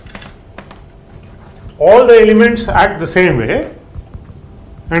 all the elements act the same way.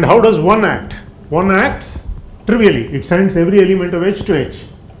 And how does one act? One acts trivially. It sends every element of H to H.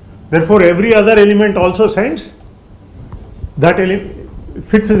 Therefore every other element also sends that element,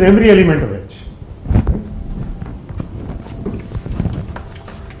 fixes every element of H.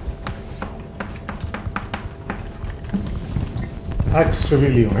 Acts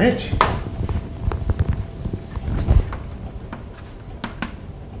trivially on H.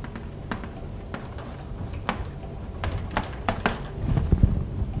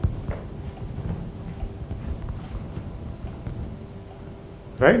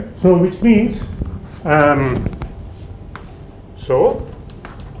 Right? So which means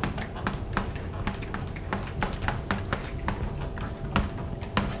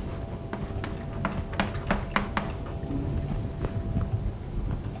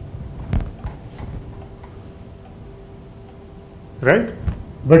right?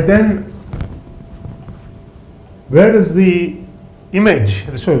 But then where is the image?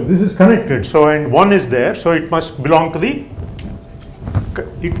 So this is connected, so and one is there, so it must belong to the,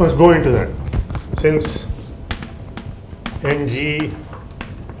 it must go into that, since NG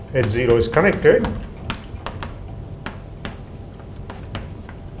H0 is connected.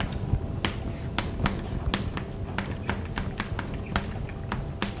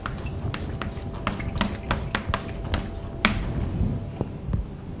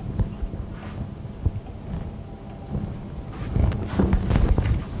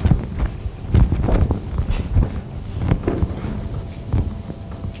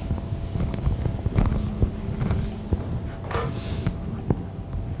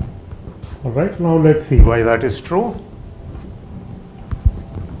 Right, now let's see why that is true.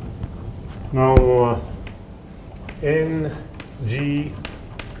 Now NG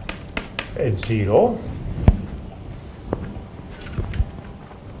H0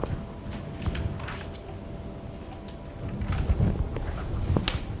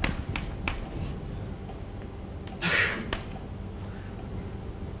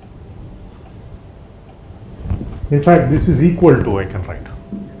 In fact, this is equal to, I can write,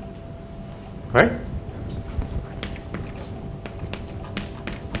 right?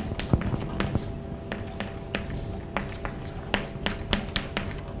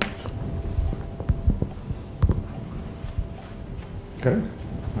 Correct?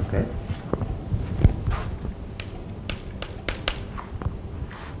 Okay.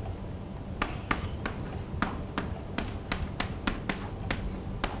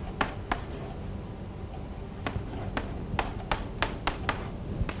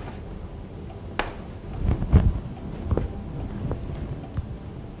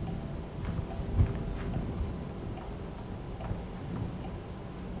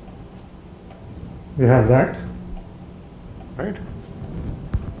 We have that, right?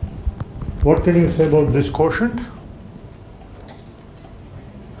 What can you say about this quotient?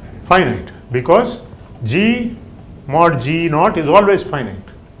 Finite, because G mod G naught is always finite,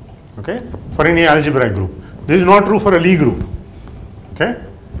 okay, for any algebraic group. This is not true for a Lie group, okay?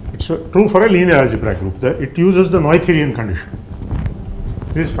 It's true for a linear algebraic group. It uses the Noetherian condition.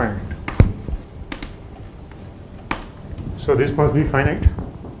 This is finite. So this must be finite.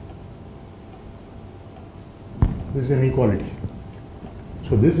 This is inequality.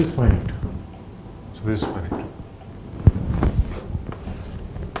 So this is finite. So this is finite.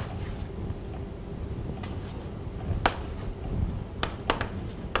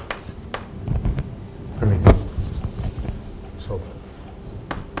 I mean, so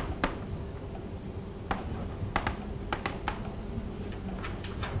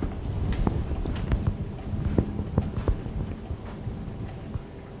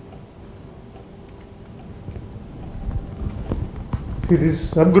see,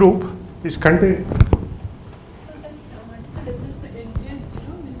 this subgroup is contained. So that what is the definition of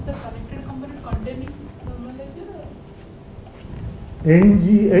SG0 means the connected component containing normalizer?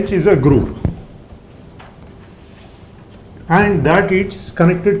 NGH is a group, and that its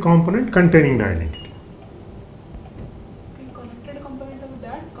connected component containing the identity. Okay, connected component of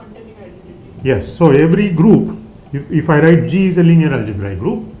that containing identity. Yes, so every group, if I write G is a linear algebraic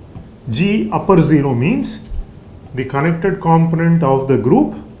group, G upper 0 means the connected component of the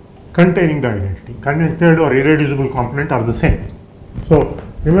group containing the identity. Connected or irreducible component are the same. So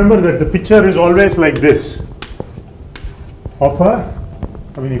remember that the picture is always like this of a,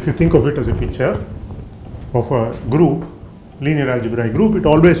 I mean, if you think of it as a picture of a group, linear algebraic group, it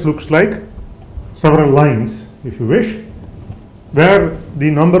always looks like several lines, if you wish, where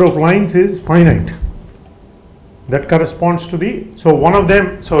the number of lines is finite. That corresponds to the, so one of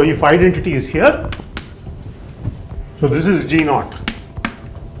them, so if identity is here, so this is G naught.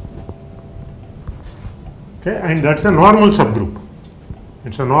 Okay, and that's a normal subgroup.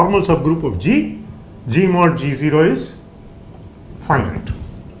 It's a normal subgroup of G. G mod G0 is finite.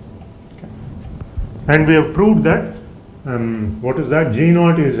 Okay. And we have proved that, what is that? G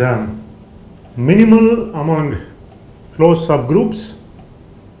naught is minimal among closed subgroups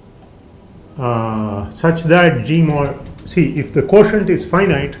such that G mod, see, if the quotient is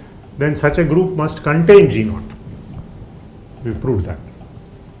finite, then such a group must contain G naught. We proved that.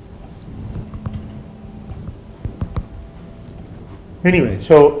 Anyway,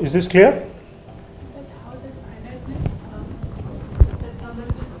 so is this clear? That how the finiteness that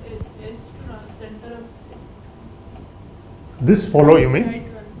normalizes edge to center of X. This follow, you mean? Right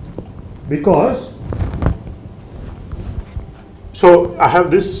one. Because, so I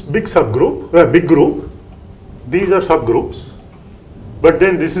have this big subgroup, big group, these are subgroups, but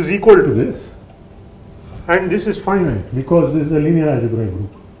then this is equal to this, and this is finite because this is a linear algebraic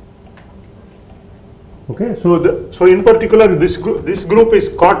group. Okay, so in particular this group is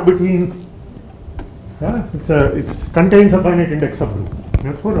caught between, yeah, it contains a finite index subgroup.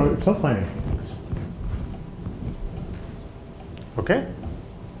 Therefore, it's a finite index. Okay,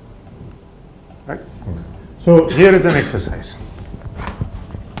 right. Okay. So here is an exercise.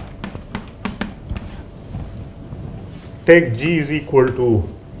 Take G is equal to,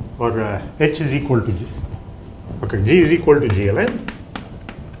 or H is equal to G. Okay, G is equal to GLN.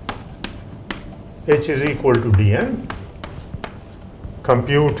 H is equal to Dn.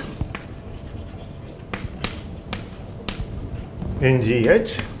 Compute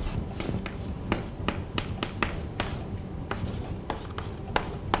NGH.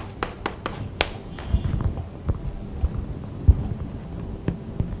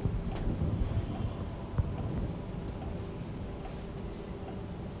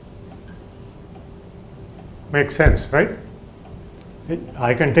 Makes sense, right?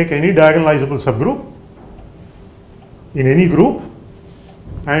 I can take any diagonalizable subgroup in any group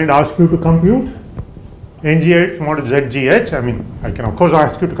and ask you to compute NGH mod ZGH. I mean, I can of course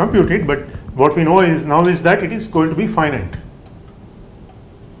ask you to compute it, but what we know is now is that it is going to be finite,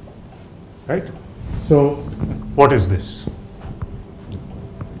 right? So what is this?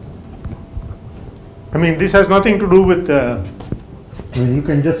 I mean, this has nothing to do with, I mean, you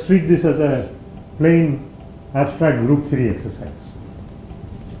can just treat this as a plain abstract group theory exercise.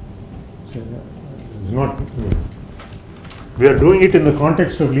 It's not, we are doing it in the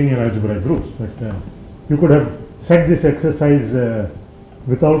context of linear algebraic groups, but you could have set this exercise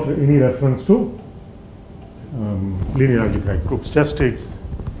without any reference to linear algebraic groups. It's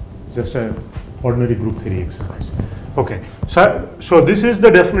just a ordinary group theory exercise. Okay, so this is the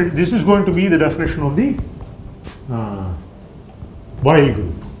definite. This is going to be the definition of the Weil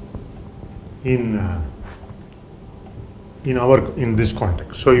group in this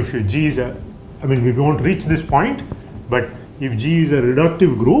context. So if G is a, I mean, we won't reach this point, but if G is a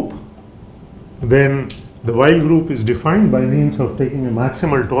reductive group, then the Weil group is defined by means of taking a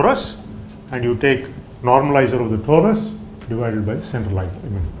maximal torus, and you take normalizer of the torus divided by the centralizer, I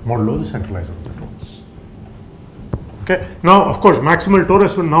mean, modulo the centralizer of the torus. Okay. Now, of course, maximal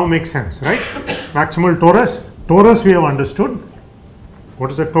torus will now make sense, right? Maximal torus we have understood.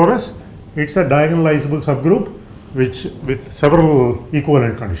 What is a torus? It's a diagonalizable subgroup which with several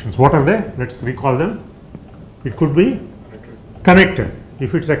equivalent conditions. What are they? Let's recall them. It could be connected.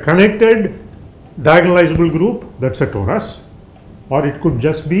 If it's a connected diagonalizable group, that's a torus, or it could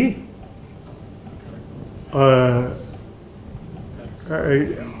just be it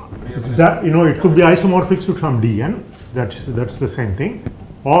could be isomorphic to some Dn. That's the same thing.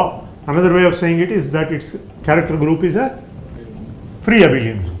 Or another way of saying it is that its character group is a free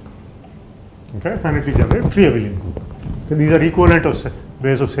abelian group. Okay, finitely generated free abelian group. So these are equivalent of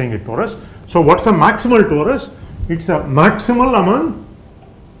ways of saying it torus. So what's a maximal torus? It's a maximal among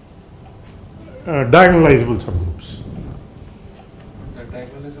diagonalizable subgroups.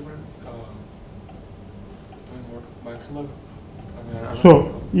 Diagonalizable, what maximal?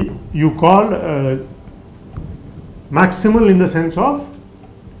 So you call maximal in the sense of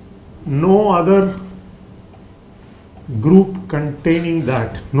no other group containing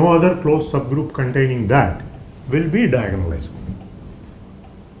that, no other closed subgroup containing that will be diagonalizable.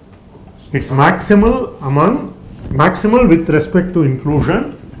 It's maximal with respect to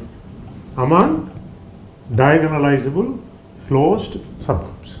inclusion among diagonalizable closed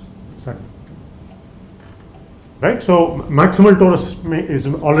subgroups. Right? So maximal torus is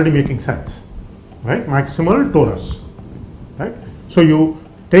already making sense. Right? Maximal torus. Right? So you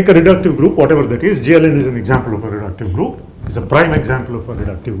take a reductive group, whatever that is. GLN is an example of a reductive group. It's a prime example of a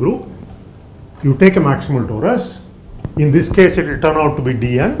reductive group. You take a maximal torus. In this case, it will turn out to be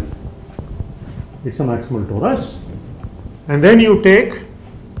Dn. It's a maximal torus. And then you take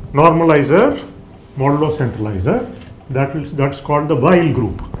normalizer, modulo centralizer. That's called the Weil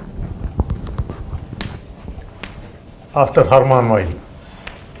group, after Hermann Weil.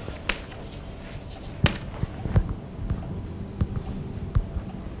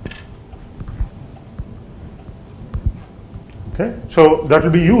 Okay, so that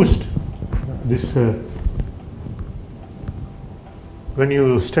will be used. This when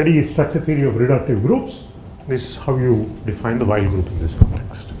you study structure theory of reductive groups, this is how you define the Weil group in this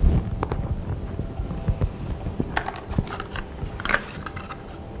context.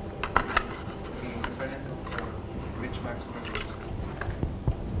 Which maximal torus?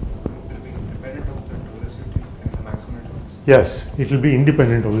 Will be independent of the torus you take and the maximal torus? Yes, it will be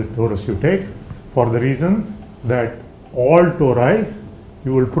independent of the torus you take, for the reason that all tori,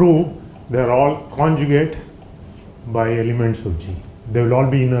 you will prove they are all conjugate by elements of G. They will all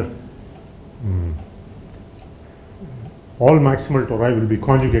be inner. All maximal tori will be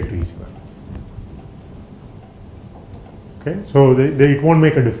conjugate to each other. Okay, so it won't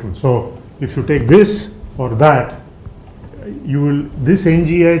make a difference. So if you take this or that, you will this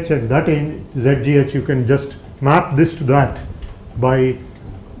NGH and that ZGH, you can just map this to that by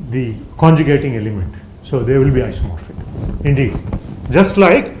the conjugating element. So they will be isomorphic. Indeed, just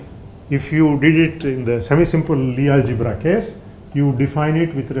like if you did it in the semi-simple Lie algebra case, you define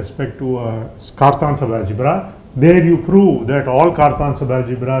it with respect to a Cartan subalgebra. There you prove that all Cartan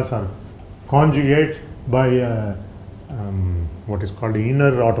subalgebras are conjugate by what is called the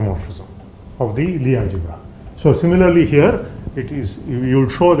inner automorphism of the Lie algebra. So similarly here, it is you will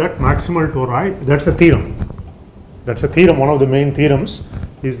show that maximal tori. That's a theorem. That's a theorem. One of the main theorems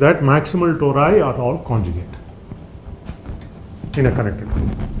is that maximal tori are all conjugate in a connected group.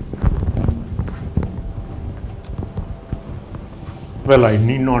 Well, I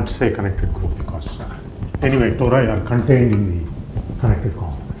need not say connected group because anyway, tori are contained in the connected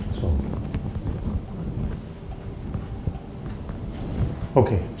component. So,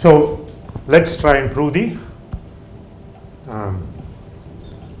 okay, so let's try and prove the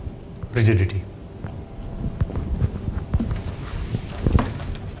rigidity.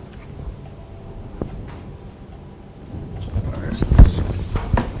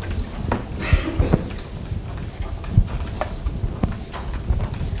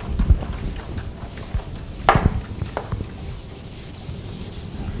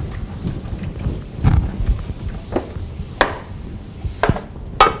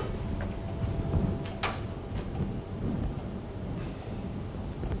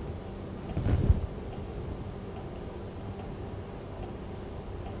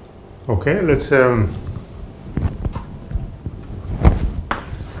 Okay, let's so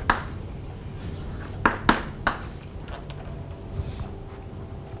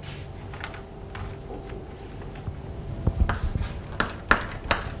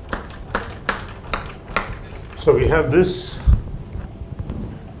we have this,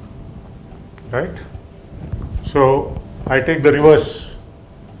 right? So I take the reverse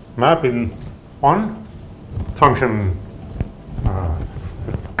map in on function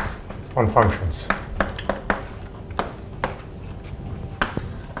on functions.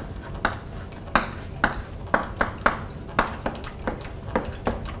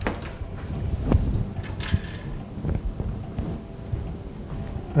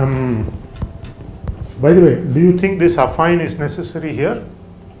 By the way, do you think this affine is necessary here?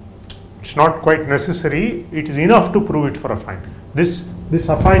 It's not quite necessary. It is enough to prove it for affine. This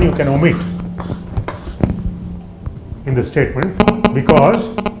affine you can omit in the statement,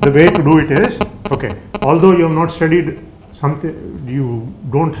 because the way to do it is, okay, although you have not studied something, you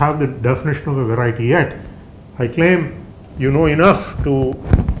don't have the definition of a variety yet, I claim you know enough to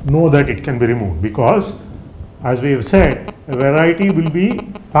know that it can be removed, because as we have said, a variety will be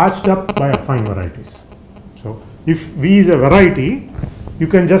patched up by affine varieties. So if V is a variety, you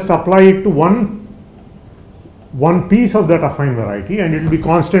can just apply it to one piece of that affine variety, and it will be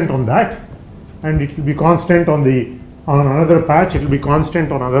constant on that, and it will be constant on another patch, it will be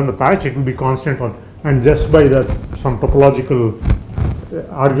constant on another patch, it will be constant on, and just by that some topological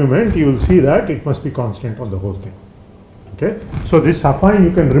argument you will see that it must be constant on the whole thing. Okay, so this affine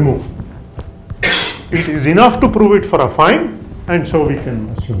you can remove. It is enough to prove it for affine, and so we can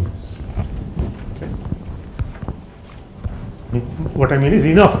assume this. Okay. What I mean is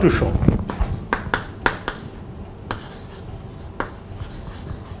enough to show.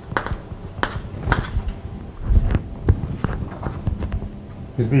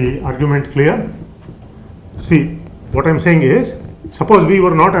 Is the argument clear? See, what I am saying is, suppose we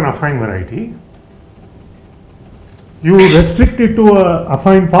were not an affine variety, you restrict it to a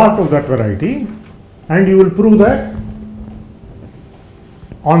affine part of that variety, and you will prove that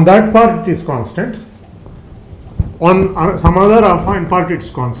on that part it is constant, on some other affine part it is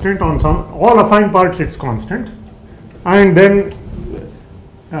constant, on all affine parts it is constant, and then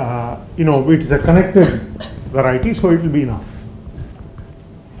it is a connected variety, so it will be enough.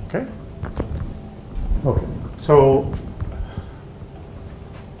 Okay. Okay. So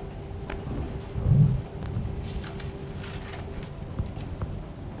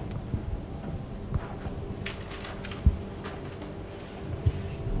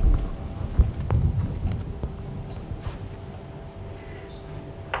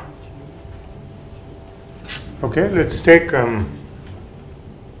okay, let's take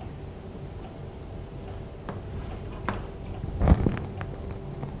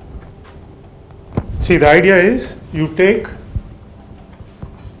see, the idea is you take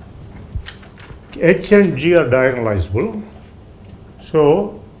H and G are diagonalizable.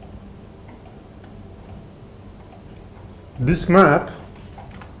 So this map,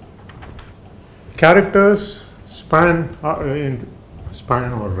 characters span or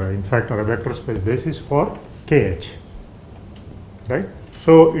in fact are a vector space basis for KH, right?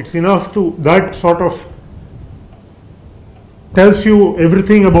 So it's enough to, that sort of tells you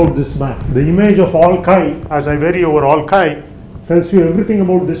everything about this map. The image of all chi as I vary over all chi tells you everything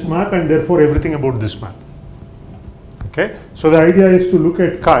about this map, and therefore everything about this map. Okay, so the idea is to look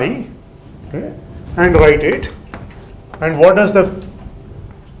at chi, okay, and write it. And what does the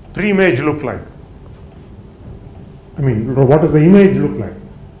pre-image look like? I mean, what does the image look like?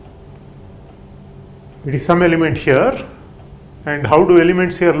 It is some element here, and how do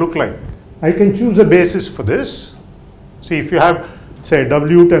elements here look like? I can choose a basis for this. See, if you have, say,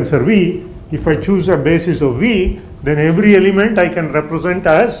 W tensor V, if I choose a basis of V, then every element I can represent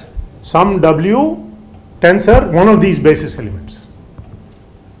as some W tensor, one of these basis elements.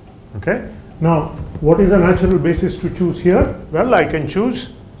 Okay. Now, what is a natural basis to choose here? Well, I can choose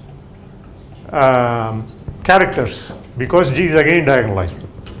characters, because G is again diagonalizable.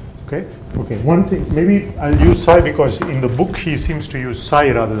 Okay. Okay. One thing, maybe I'll use psi because in the book he seems to use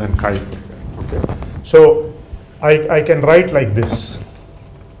psi rather than chi. Okay. So I can write like this.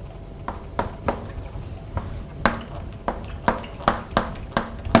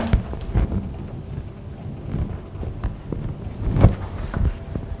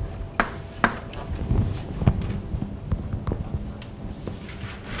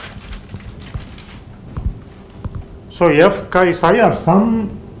 So f chi psi are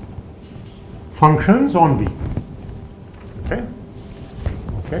some functions on V. Okay.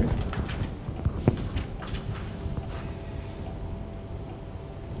 Okay.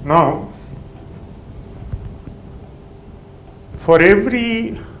 Now, for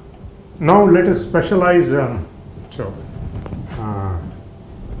every, now let us specialize.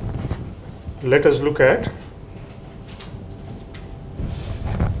 Let us look at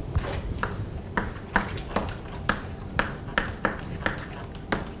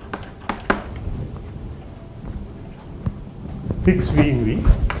fix V in V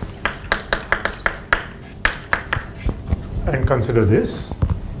and consider this.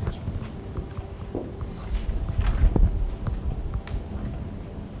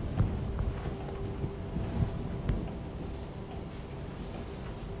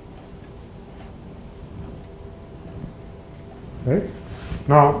 Right.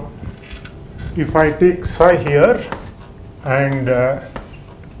 Now, if I take psi here and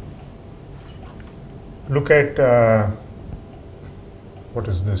look at what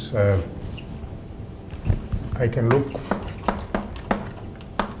is this? I can look.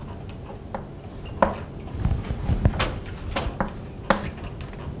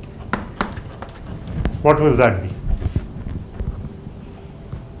 What will that be?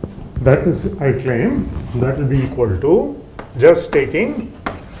 That is, I claim, that will be equal to just taking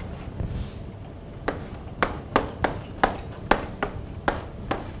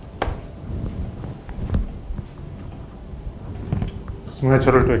it's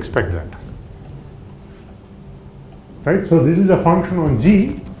natural to expect that, right? So this is a function on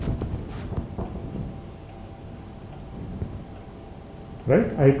G, right?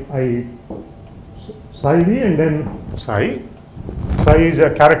 I psi V and then psi is a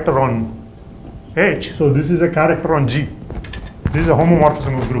character on H, so this is a character on G. This is a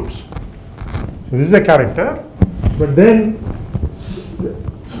homomorphism of groups. So this is a character, but then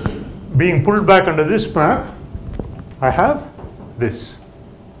being pulled back under this map, I have this.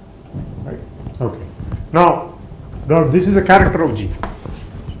 Right? Okay. Now this is a character of G.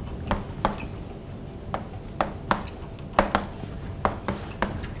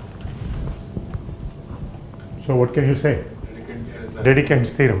 So what can you say?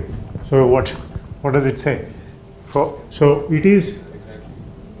 Dedekind's theorem. So what does it say? So it is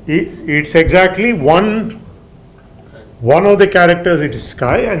it's exactly one of the characters it is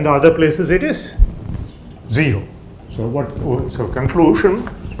chi and the other places it is 0. So conclusion,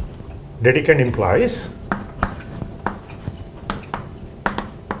 Dedekind implies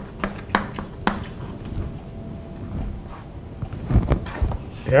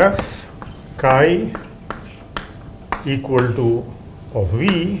f chi equal to of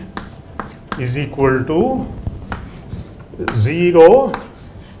V is equal to 0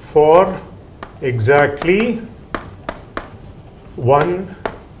 for exactly 1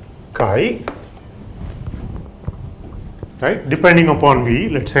 chi, right, depending upon V,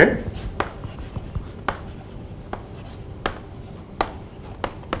 let's say.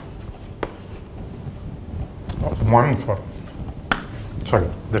 One for, sorry,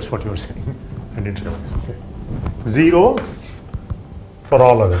 that's what you were saying. I didn't realize. Okay. 0 for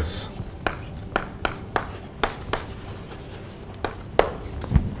all others.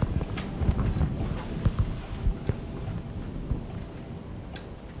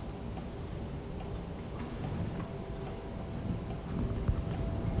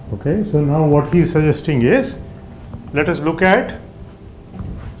 Okay, so now what he is suggesting is, let us look at,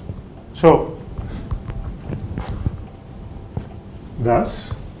 so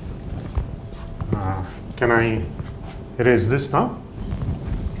thus, can I erase this now?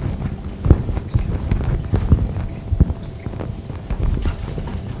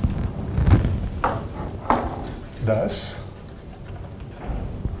 Thus,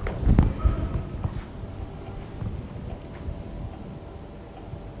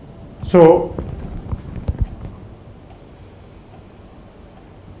 so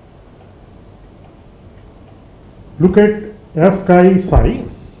look at f chi psi,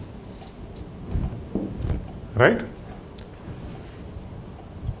 right?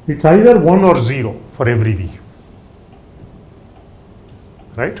 It's either 1 or 0 for every V,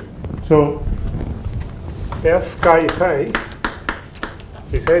 right? So f chi psi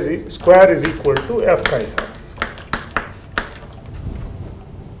He says square is equal to f chi psi.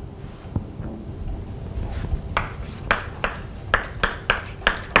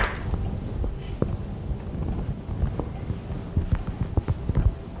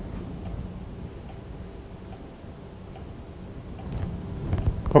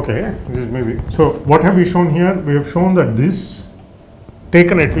 Okay, this is maybe. So what have we shown here? We have shown that this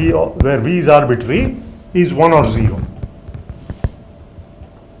taken at v, where v is arbitrary, is 1 or 0.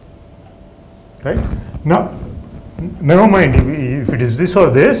 Right? Now, never mind if it is this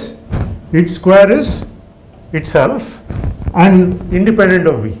or this, its square is itself and independent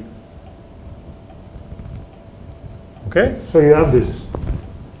of v. Okay, so you have this.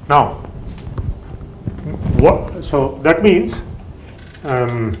 Now, what? So that means. B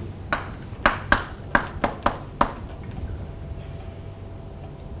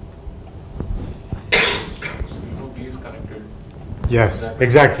is connected. Yes, That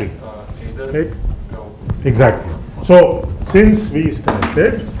exactly. Either Right? Exactly. So since V is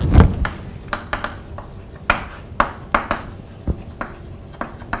connected,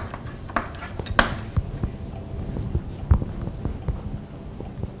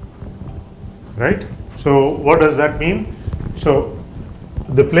 right? So what does that mean? So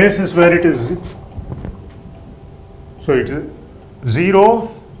the places where it is, so it is 0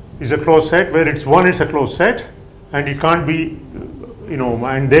 is a closed set, where it's 1 it's a closed set, and it can't be,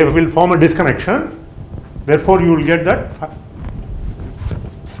 and they will form a disconnection. Therefore, you will get that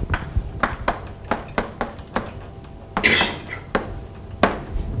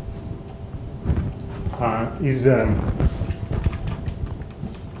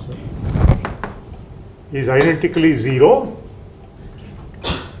is identically 0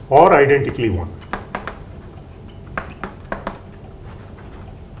 or identically 1.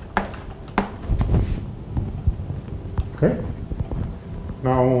 Okay.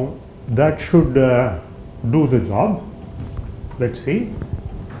 Now that should do the job. Let's see.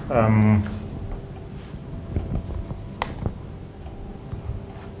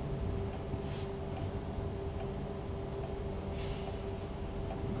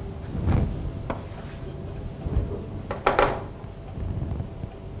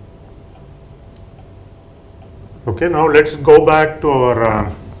 Okay, now let's go back to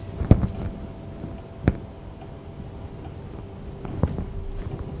our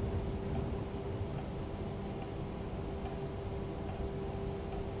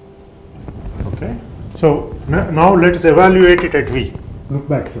okay. So now let's evaluate it at V. Look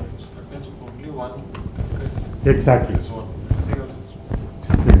back here. There's only one. Exactly. This one. Nothing else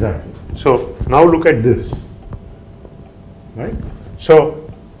is. Exactly. So now look at this. Right? So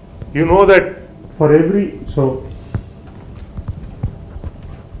you know that for every, so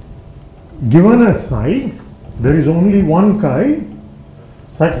given a psi, there is only one chi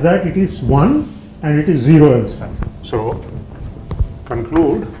such that it is 1 and it is 0 elsewhere. So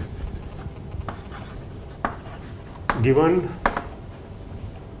conclude, given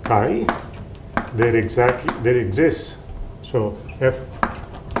chi, there exists, so f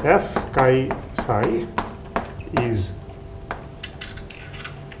chi psi is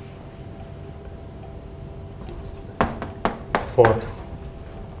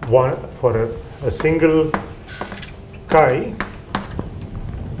for a single chi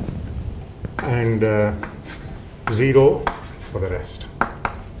and 0 for the rest.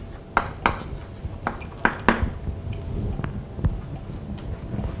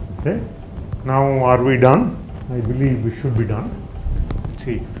 Okay. Now are we done? I believe we should be done. Let's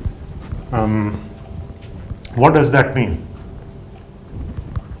see. What does that mean?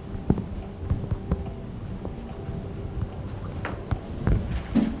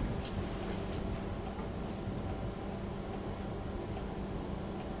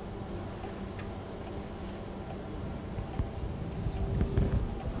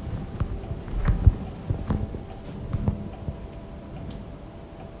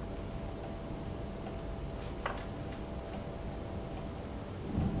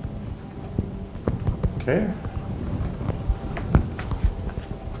 Okay.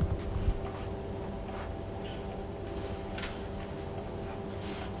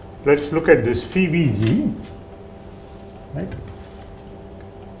 Let's look at this phi Vg. Right.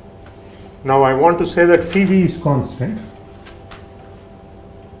 Now I want to say that phi V is constant.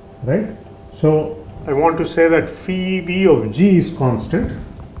 Right. So I want to say that phi V of G is constant.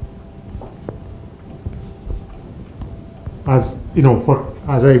 As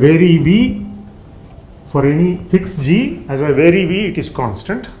as I vary V, for any fixed G, as I vary V, it is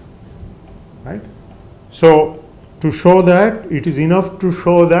constant, right? So to show that, it is enough to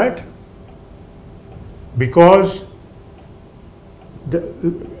show that because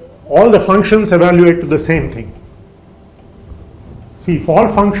all the functions evaluate to the same thing. See, if all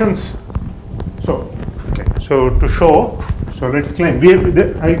functions, so to show, so let's claim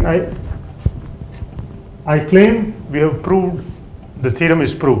I claim we have proved the theorem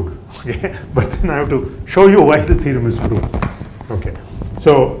is proved. Okay, but then I have to show you why the theorem is proved. Okay,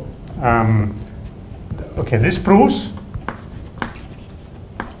 so okay, this proves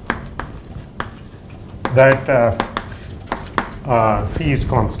that phi is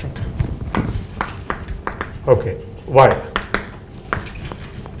constant. Okay, why?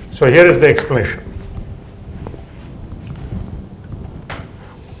 So here is the explanation.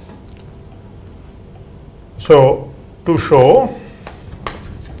 So to show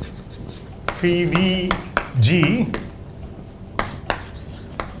phi v g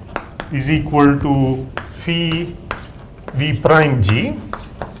is equal to phi v prime g,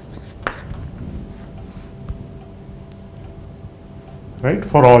 right,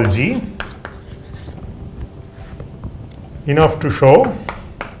 for all g, enough to show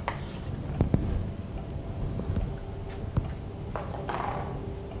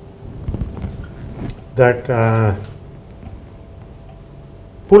that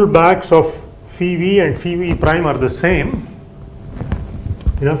pullbacks of phi v and phi v prime are the same,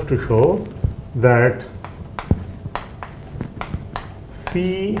 enough to show that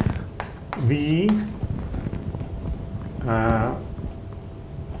phi v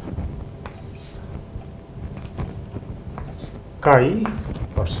chi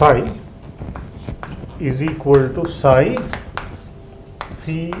or psi is equal to psi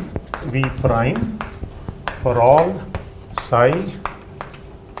phi v prime for all psi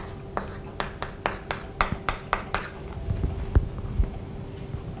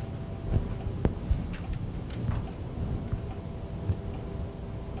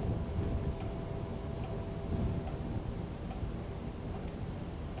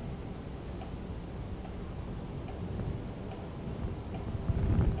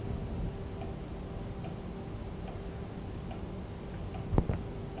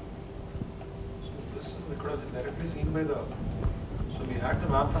directly seen by the, so we had the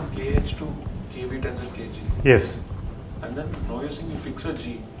map from KH to KV tensor KG. Yes. And then now you're saying you fix a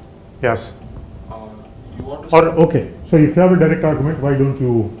G. Yes. You want to Or okay, so if you have a direct argument, why don't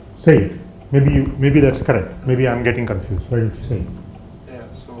you say it? Maybe that's correct. Maybe I'm getting confused. Why don't you say it? Yeah.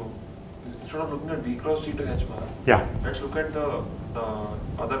 So instead of looking at V cross G to H map, Yeah. let's look at the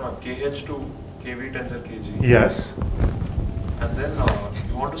other map KH to KV tensor KG. Yes. And then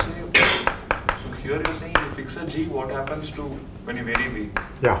you want to say. So here you're saying you fix a G. What happens to when you vary V?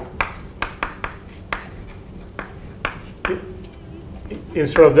 Yeah.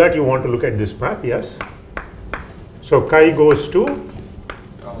 Instead of that, you want to look at this map. Yes. So chi goes to.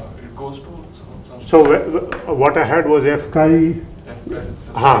 It goes to some. So what I had was f chi.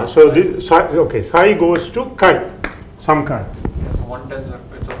 Okay, psi goes to chi, some chi. Yeah, so one tensor.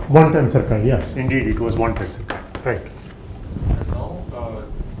 It's a one tensor chi. Yes, indeed, it was one tensor chi. Right. And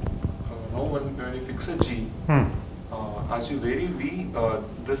now when you fix a G, as you vary V,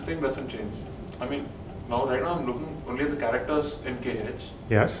 this thing doesn't change. I mean, right now I'm looking only at the characters in KH.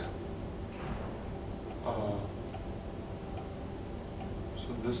 Yes. So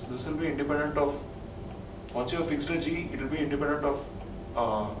this will be independent of, once you have fixed a G, it will be independent of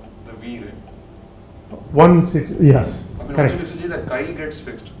the V, right? Yes. I mean, correct. once you fix a G, that chi gets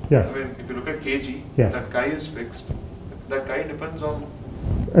fixed. Yes. I mean, if you look at KG, Yes. that chi is fixed. That chi depends on.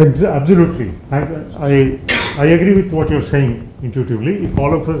 Absolutely. I agree with what you're saying intuitively. If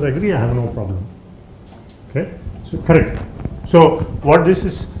all of us agree, I have no problem. Okay. So correct. So what this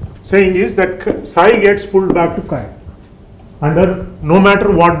is saying is that psi gets pulled back to chi under no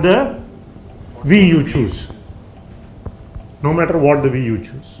matter what the V you choose. No matter what the V you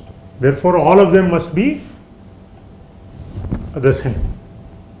choose. Therefore, all of them must be the same.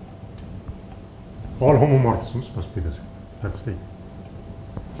 All homomorphisms must be the same. That's the.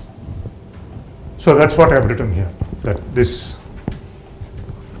 So that's what I've written here. That this.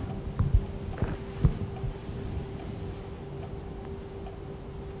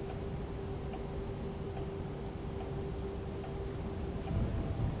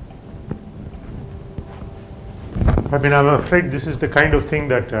 I mean, I'm afraid this is the kind of thing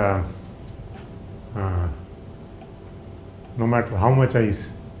that no matter how much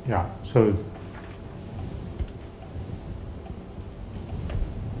so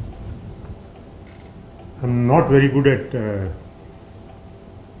I'm not very good at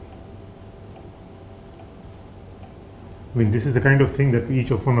I mean, this is the kind of thing that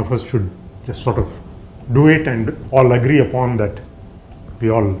each of one of us should just sort of do it and all agree upon that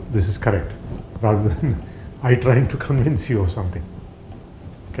this is correct, rather than I trying to convince you of something.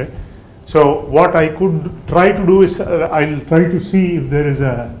 Okay. So what I could try to do is I'll try to see if there is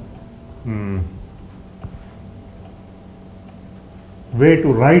a way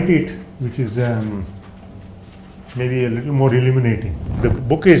to write it which is maybe a little more illuminating. The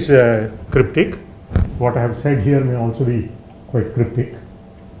book is cryptic. What I have said here may also be quite cryptic.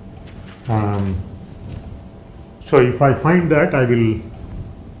 So if I find that, I will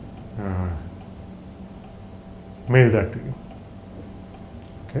mail that to you.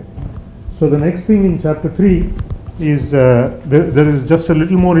 Okay. So the next thing in chapter 3 is there is just a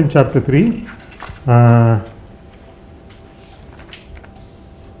little more in chapter 3.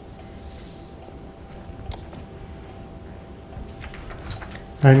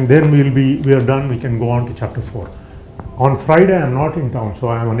 And then we are done. We can go on to chapter 4. On Friday, I am not in town, so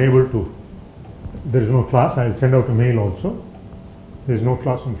I am unable to. There is no class. I will send out a mail also. There is no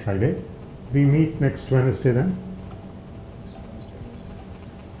class on Friday. We meet next Wednesday then.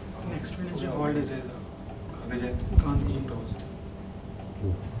 Next Wednesday, holiday is Gandhi Jayanti.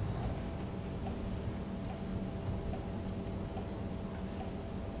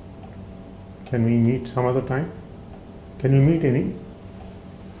 Can we meet some other time? Can we meet any?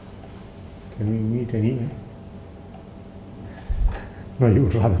 Can we meet anyway? No, you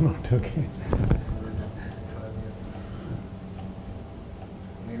would rather not. Okay.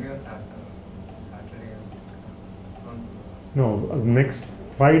 Maybe on Saturday. No, next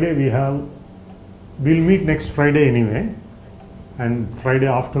Friday we'll meet next Friday anyway, and Friday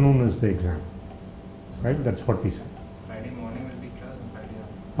afternoon is the exam, right? That's what we said. Friday morning will be class and Friday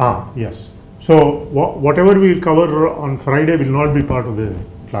afternoon. Yes. So whatever we will cover on Friday will not be part of the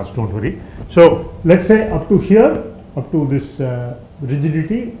class, don't worry. So let's say up to here, up to this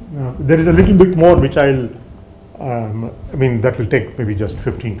rigidity, there is a little bit more which I'll, I mean that will take maybe just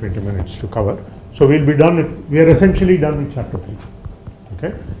 15-20 minutes to cover. So we'll be done with, we are essentially done with chapter 3.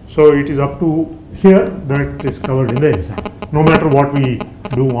 Okay. So it is up to here that is covered in the exam. No matter what we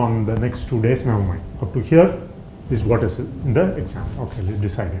do on the next 2 days, never mind. Up to here is what is in the exam. Okay, let's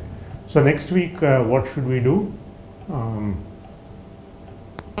decide it. So next week, what should we do? Can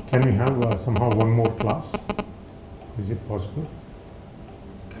we have somehow one more class? Is it possible?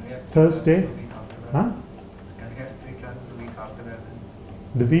 Can we have Thursday? The week after that? Huh? Can we have 3 classes the week after that?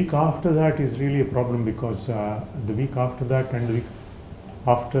 The week after that is really a problem because the week after that and the week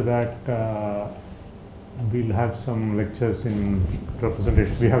after that we'll have some lectures in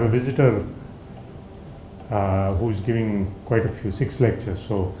representation. We have a visitor who is giving quite a few, 6 lectures,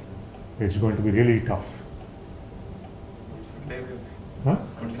 so it's going to be really tough. Sunday. Huh?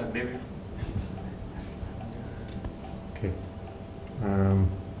 On Sunday. Okay.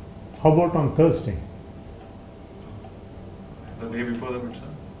 How about on Thursday? The day before the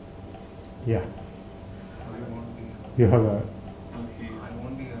midsum. Yeah, I won't be. you have a, No, he is. I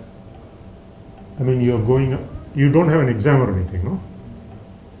won't be here. I mean you are going, you don't have an exam or anything, no?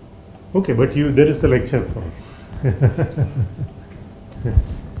 Okay, but there is the lecture for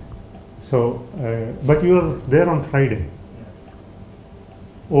so, but you are there on Friday. Yeah.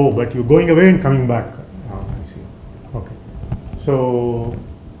 Oh, but you're going away and coming back. Oh, I see. Okay. So,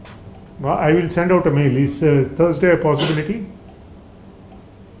 well, I will send out a mail. Is Thursday a possibility?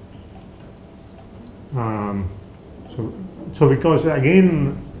 So because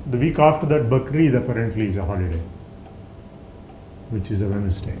again, the week after that, Bakrid apparently is a holiday, which is a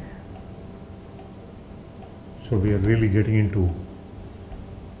Wednesday. So we are really getting into,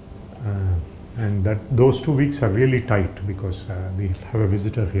 and those 2 weeks are really tight because we have a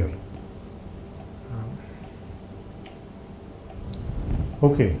visitor here.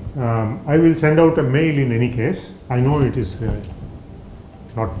 Okay, I will send out a mail in any case. I know it is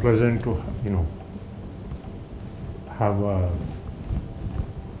not pleasant to,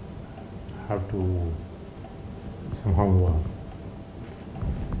 have to somehow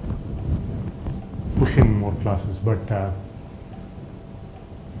push in more classes, but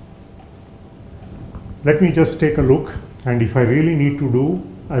let me just take a look, and if I really need to do,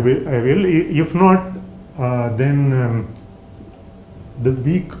 I will. If not, then the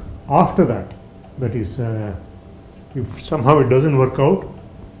week after that, that is, if somehow it doesn't work out,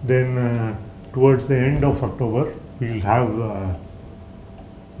 then towards the end of October, we will have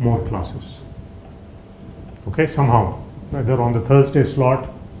more classes. Okay, somehow, whether on the Thursday slot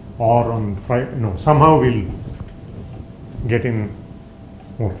or on Friday, somehow we'll get in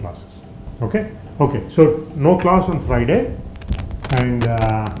more classes. Okay, okay. So no class on Friday, and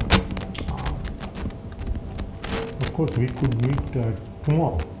of course we could meet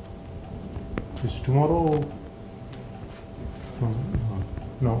tomorrow. Is tomorrow?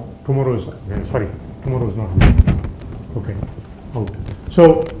 No, tomorrow is sorry. Tomorrow is not. Okay, out.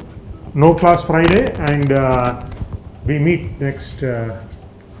 So no class Friday, and we meet next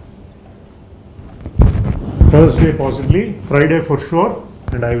Thursday possibly, Friday for sure,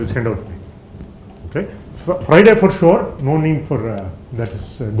 and I will send out mail. Okay, Friday for sure, no need for that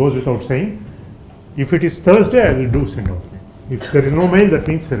is goes without saying. If it is Thursday, I will do send out mail. If there is no mail, that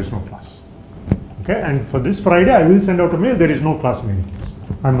means there is no class. Okay, and for this Friday, I will send out a mail. There is no class in any case.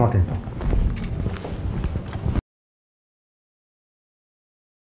 I am not in town.